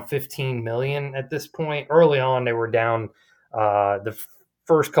average around 15 million at this point. Early on, they were down. The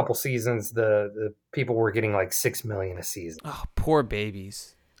first couple seasons, the people were getting like 6 million a season. Oh, poor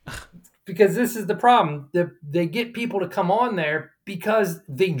babies. Because this is the problem. They get people to come on there because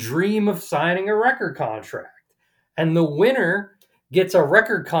they dream of signing a record contract. And the winner gets a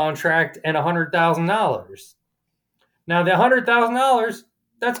record contract and $100,000. Now, the $100,000,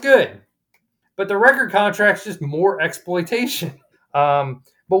 that's good. But the record contract's just more exploitation. But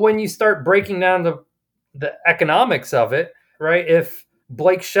when you start breaking down the economics of it, right? If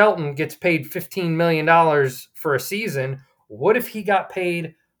Blake Shelton gets paid $15 million for a season, what if he got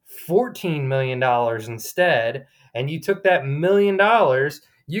paid $14 million instead? And you took that $1 million,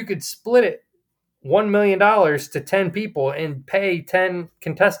 you could split it $1 million to 10 people and pay 10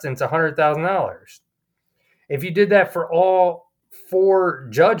 contestants $100,000. If you did that for all 4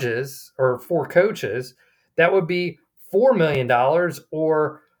 judges or 4 coaches, that would be $4 million,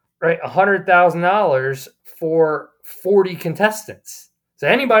 or right $100,000 for 40 contestants. So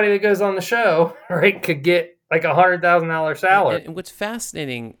anybody that goes on the show, right, could get like $100,000 salary. And what's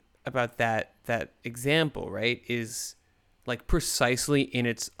fascinating about that example, right, is like precisely in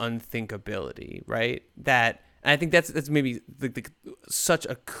its unthinkability, right? That, and I think that's maybe such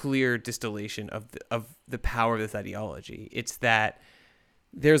a clear distillation of the power of this ideology. It's that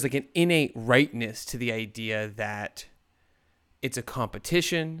there's like an innate rightness to the idea that it's a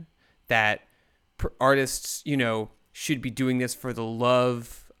competition, that artists, should be doing this for the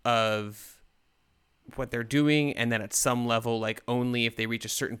love of what they're doing, and then at some level, like only if they reach a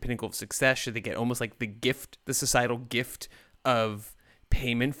certain pinnacle of success should they get almost like the societal gift of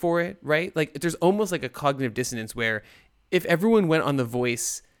payment for it, right? Like there's almost like a cognitive dissonance where if everyone went on The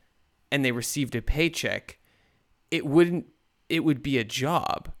Voice and they received a paycheck, it would be a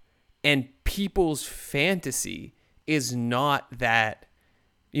job. And people's fantasy is not that,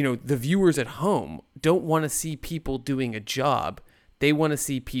 the viewers at home don't want to see people doing a job. They want to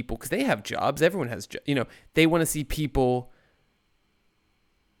see people, because they have jobs. Everyone has, they want to see people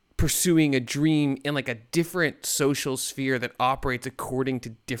pursuing a dream in like a different social sphere that operates according to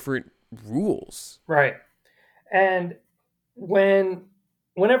different rules. Right. And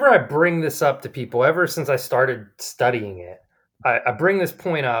whenever I bring this up to people, ever since I started studying it, I bring this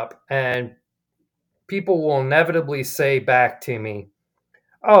point up, and people will inevitably say back to me,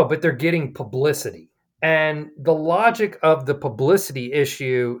 oh, but they're getting publicity. And the logic of the publicity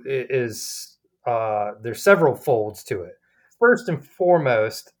issue is there's several folds to it. First and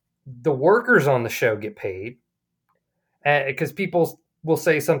foremost, the workers on the show get paid, because people will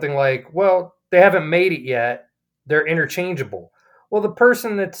say something like, well, they haven't made it yet, they're interchangeable. Well, the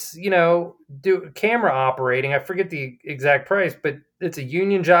person that's, do camera operating, I forget the exact price, but it's a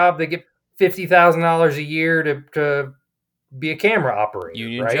union job. They get $50,000 a year to be a camera operator.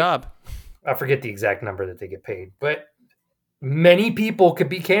 Union right? job. I forget the exact number that they get paid, but many people could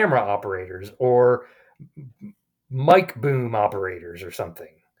be camera operators or mic boom operators or something.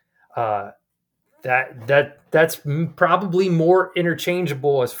 That's probably more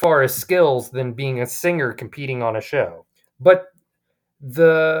interchangeable as far as skills than being a singer competing on a show. But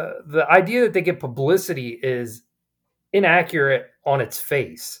the idea that they get publicity is inaccurate on its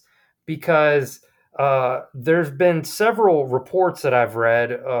face, because there's been several reports that I've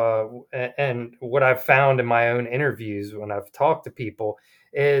read, and what I've found in my own interviews when I've talked to people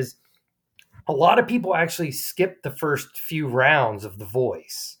is a lot of people actually skip the first few rounds of The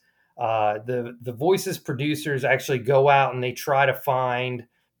Voice. The Voice's producers actually go out and they try to find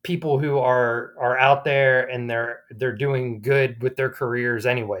people who are out there and they're doing good with their careers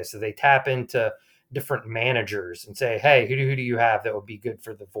anyway. So they tap into different managers and say, hey, who do you have that would be good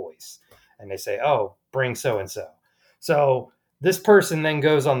for The Voice? And they say, oh, bring so-and-so. So this person then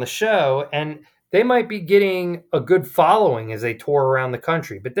goes on the show, and they might be getting a good following as they tour around the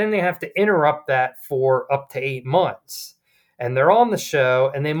country, but then they have to interrupt that for up to 8 months. And they're on the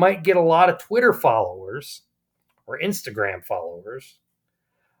show, and they might get a lot of Twitter followers or Instagram followers.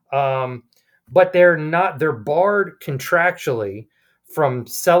 But they're barred contractually from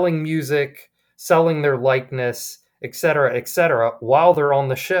selling music, selling their likeness, et cetera, while they're on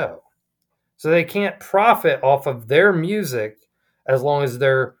the show. So they can't profit off of their music as long as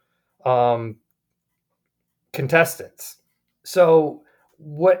they're contestants. So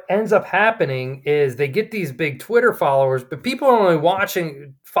what ends up happening is they get these big Twitter followers, but people are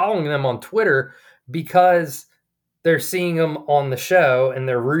only following them on Twitter because they're seeing them on the show and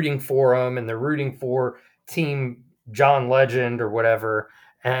they're rooting for them and they're rooting for Team John Legend or whatever.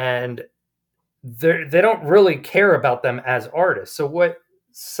 And they don't really care about them as artists. So what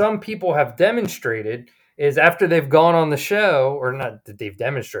some people have demonstrated is after they've gone on the show, or not that they've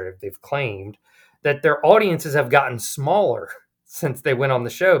demonstrated, they've claimed that their audiences have gotten smaller since they went on the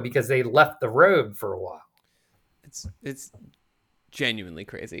show because they left the road for a while. It's genuinely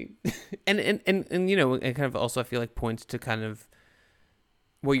crazy. and it kind of also I feel like points to kind of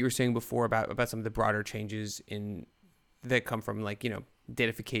what you were saying before about some of the broader changes that come from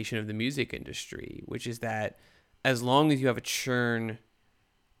datafication of the music industry, which is that as long as you have a churn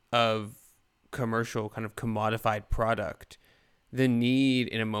of commercial kind of commodified product, the need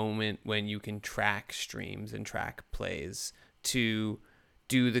in a moment when you can track streams and track plays to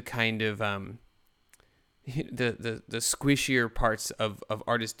do the kind of the squishier parts of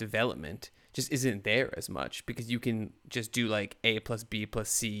artist development just isn't there as much, because you can just do like A plus B plus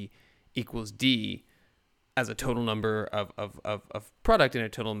C equals D as a total number of product and a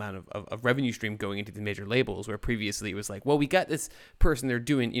total amount of revenue stream going into the major labels, where previously it was like, well, we got this person, they're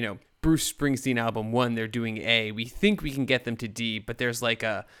doing, Bruce Springsteen album 1, they're doing A, we think we can get them to D, but there's like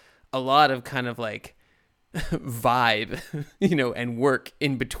a lot of kind of like vibe, and work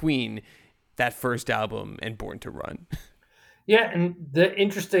in between that first album and Born to Run. Yeah, and the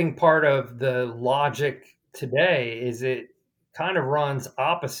interesting part of the logic today is it kind of runs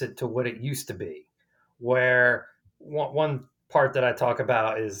opposite to what it used to be, where one part that I talk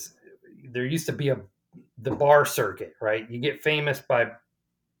about is there used to be the bar circuit, right? You get famous by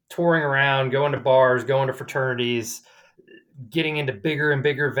touring around, going to bars, going to fraternities, getting into bigger and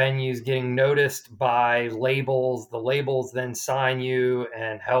bigger venues, getting noticed by labels. The labels then sign you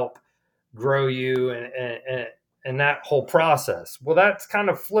and help grow you and that whole process. Well, that's kind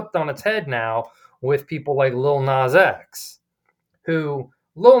of flipped on its head now with people like Lil Nas X, who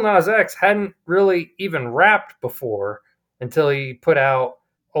Lil Nas X hadn't really even rapped before until he put out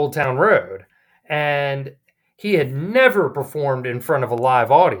Old Town Road. And he had never performed in front of a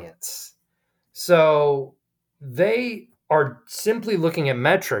live audience. So they are simply looking at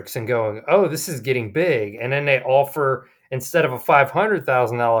metrics and going, oh, this is getting big. And then they offer, instead of a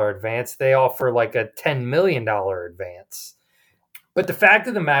 $500,000 advance, they offer like a $10 million advance. But the fact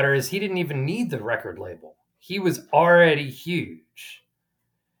of the matter is he didn't even need the record label. He was already huge.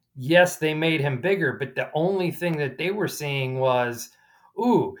 Yes, they made him bigger, but the only thing that they were seeing was,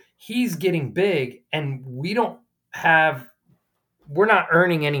 ooh, he's getting big and we're not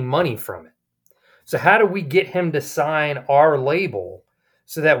earning any money from it. So how do we get him to sign our label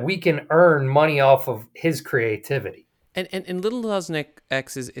so that we can earn money off of his creativity? And Little Nas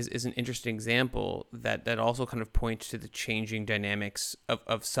X is an interesting example that also kind of points to the changing dynamics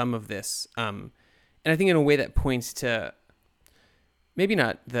of some of this. And I think in a way that points to maybe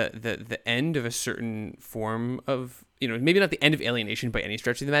not the end of a certain form of, maybe not the end of alienation by any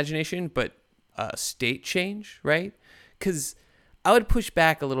stretch of the imagination, but state change, right? Because I would push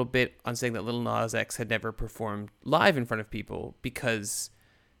back a little bit on saying that Little Nas X had never performed live in front of people, because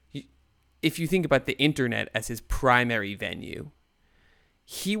if you think about the internet as his primary venue,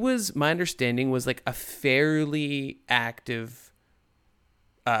 my understanding was like a fairly active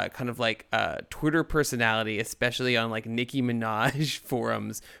kind of like Twitter personality, especially on like Nicki Minaj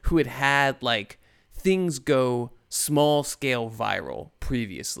forums, who had like things go small scale viral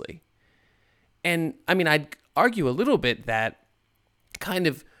previously. And I mean, I'd argue a little bit that kind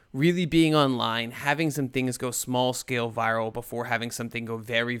of really being online, having some things go small scale viral before having something go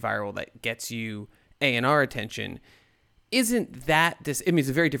very viral that gets you A&R attention isn't that I mean, it's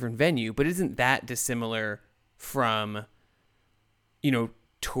a very different venue, but isn't that dissimilar from,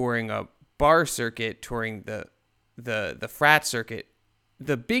 touring a bar circuit, touring the frat circuit.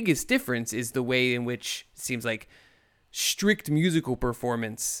 The biggest difference is the way in which it seems like strict musical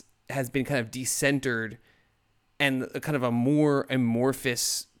performance has been kind of decentered, and a kind of a more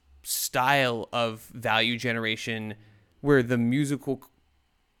amorphous style of value generation where the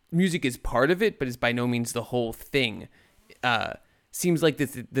music is part of it, but is by no means the whole thing. Seems like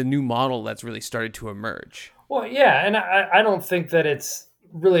this the new model that's really started to emerge. Well, yeah, and I don't think that it's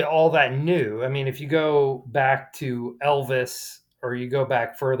really all that new. I mean, if you go back to Elvis, or you go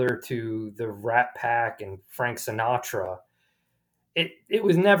back further to the Rat Pack and Frank Sinatra, it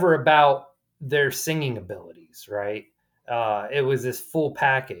was never about their singing abilities, right? It was this full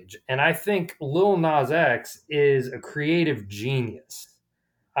package. And I think Lil Nas X is a creative genius.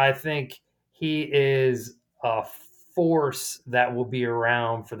 I think he is a force that will be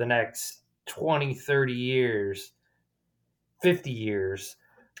around for the next 20, 30 years, 50 years.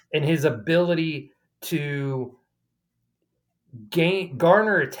 And his ability to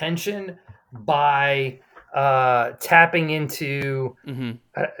garner attention by tapping into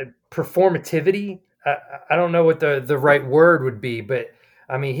performativity. I don't know what the right word would be, but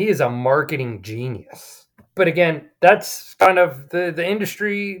I mean, he is a marketing genius. But again, that's kind of the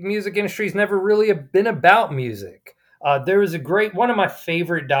industry. Music industry's never really been about music. There was one of my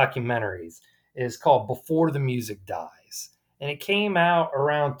favorite documentaries is called Before the Music Dies. And it came out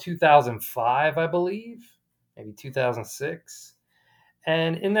around 2005, I believe, maybe 2006.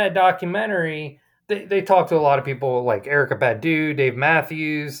 And in that documentary, they talked to a lot of people like Erykah Badu, Dave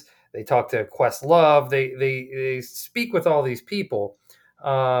Matthews. They talk to Questlove. They speak with all these people.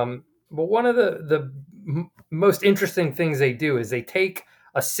 But one of the most interesting things they do is they take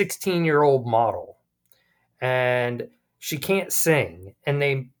a 16-year-old model, and she can't sing, and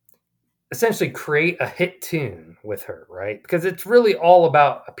they essentially create a hit tune with her, right? Because it's really all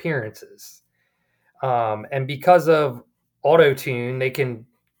about appearances. And because of auto-tune, they can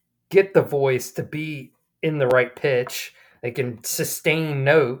get the voice to be in the right pitch. They can sustain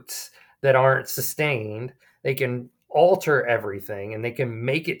notes that aren't sustained. They can alter everything and they can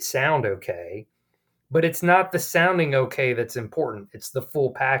make it sound okay. But it's not the sounding okay that's important. It's the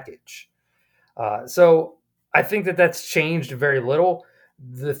full package. So I think that that's changed very little.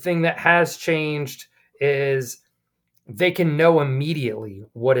 The thing that has changed is they can know immediately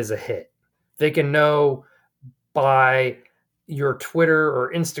what is a hit. They can know by your Twitter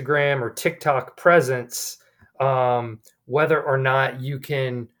or Instagram or TikTok presence whether or not you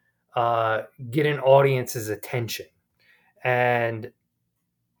can get an audience's attention. And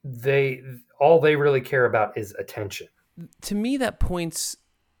all they really care about is attention. To me, that points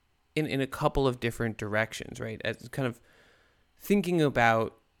in a couple of different directions, right? As kind of thinking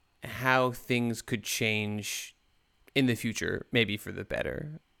about how things could change in the future, maybe for the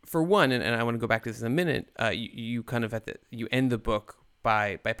better. For one, and I want to go back to this in a minute, you kind of you end the book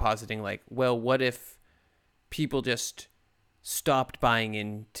by positing like, well, what if people just stopped buying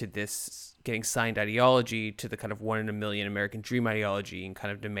into this getting signed ideology to the kind of 1 in a million American dream ideology and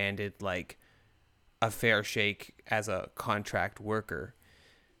kind of demanded like a fair shake as a contract worker?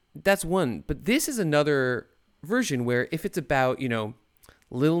 That's one. But this is another version where if it's about,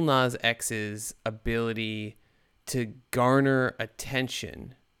 Lil Nas X's ability to garner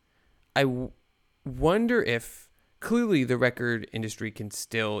attention, I wonder if clearly the record industry can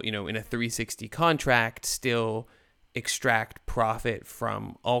still, in a 360 contract, still extract profit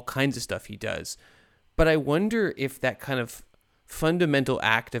from all kinds of stuff he does. But I wonder if that kind of fundamental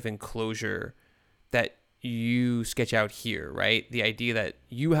act of enclosure that you sketch out here, right? The idea that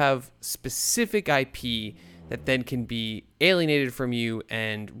you have specific IP that then can be alienated from you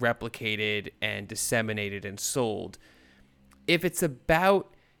and replicated and disseminated and sold. If it's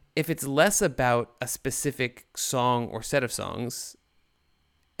less about a specific song or set of songs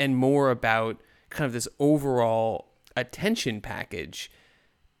and more about kind of this overall attention package,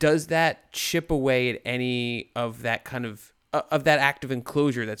 does that chip away at any of that kind of that act of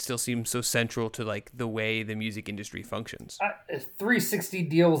enclosure that still seems so central to like the way the music industry functions? 360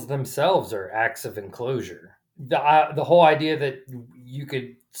 deals themselves are acts of enclosure. The whole idea that you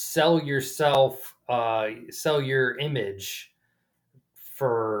could sell yourself, sell your image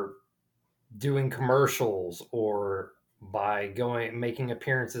for doing commercials or by making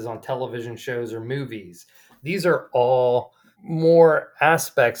appearances on television shows or movies. These are all more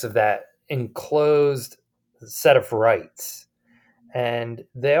aspects of that enclosed set of rights. And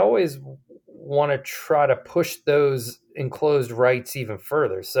they always want to try to push those enclosed rights even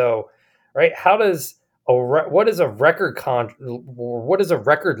further. So, right, what does a record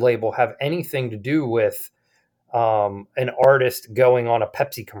label have anything to do with an artist going on a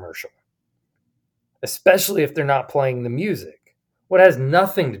Pepsi commercial? Especially if they're not playing the music. What has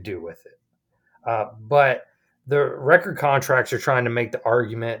nothing to do with it. But the record contracts are trying to make the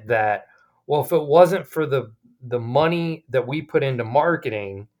argument that, well, if it wasn't for the money that we put into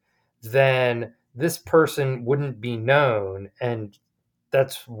marketing, then this person wouldn't be known. And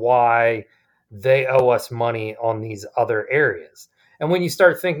that's why they owe us money on these other areas. And when you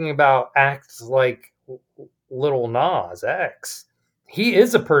start thinking about acts like Lil Nas X, he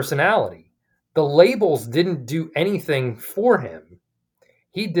is a personality. The labels didn't do anything for him.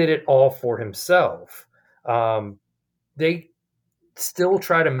 He did it all for himself. They still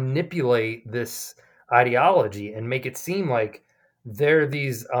try to manipulate this ideology and make it seem like they're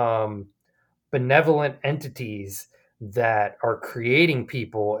these benevolent entities that are creating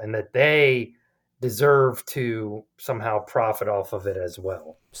people and that they deserve to somehow profit off of it as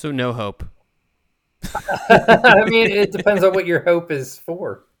well. So no hope. I mean, it depends on what your hope is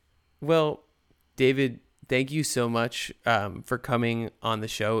for. Well, David, thank you so much for coming on the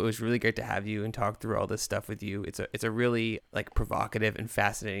show. It was really great to have you and talk through all this stuff with you. It's a really like provocative and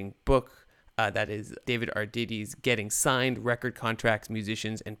fascinating book. That is David Ardity's Getting Signed: Record Contracts,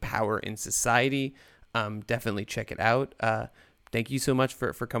 Musicians, and Power in Society. Definitely check it out. Thank you so much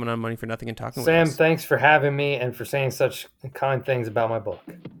for coming on Money for Nothing and talking with us. Sam, thanks for having me and for saying such kind things about my book.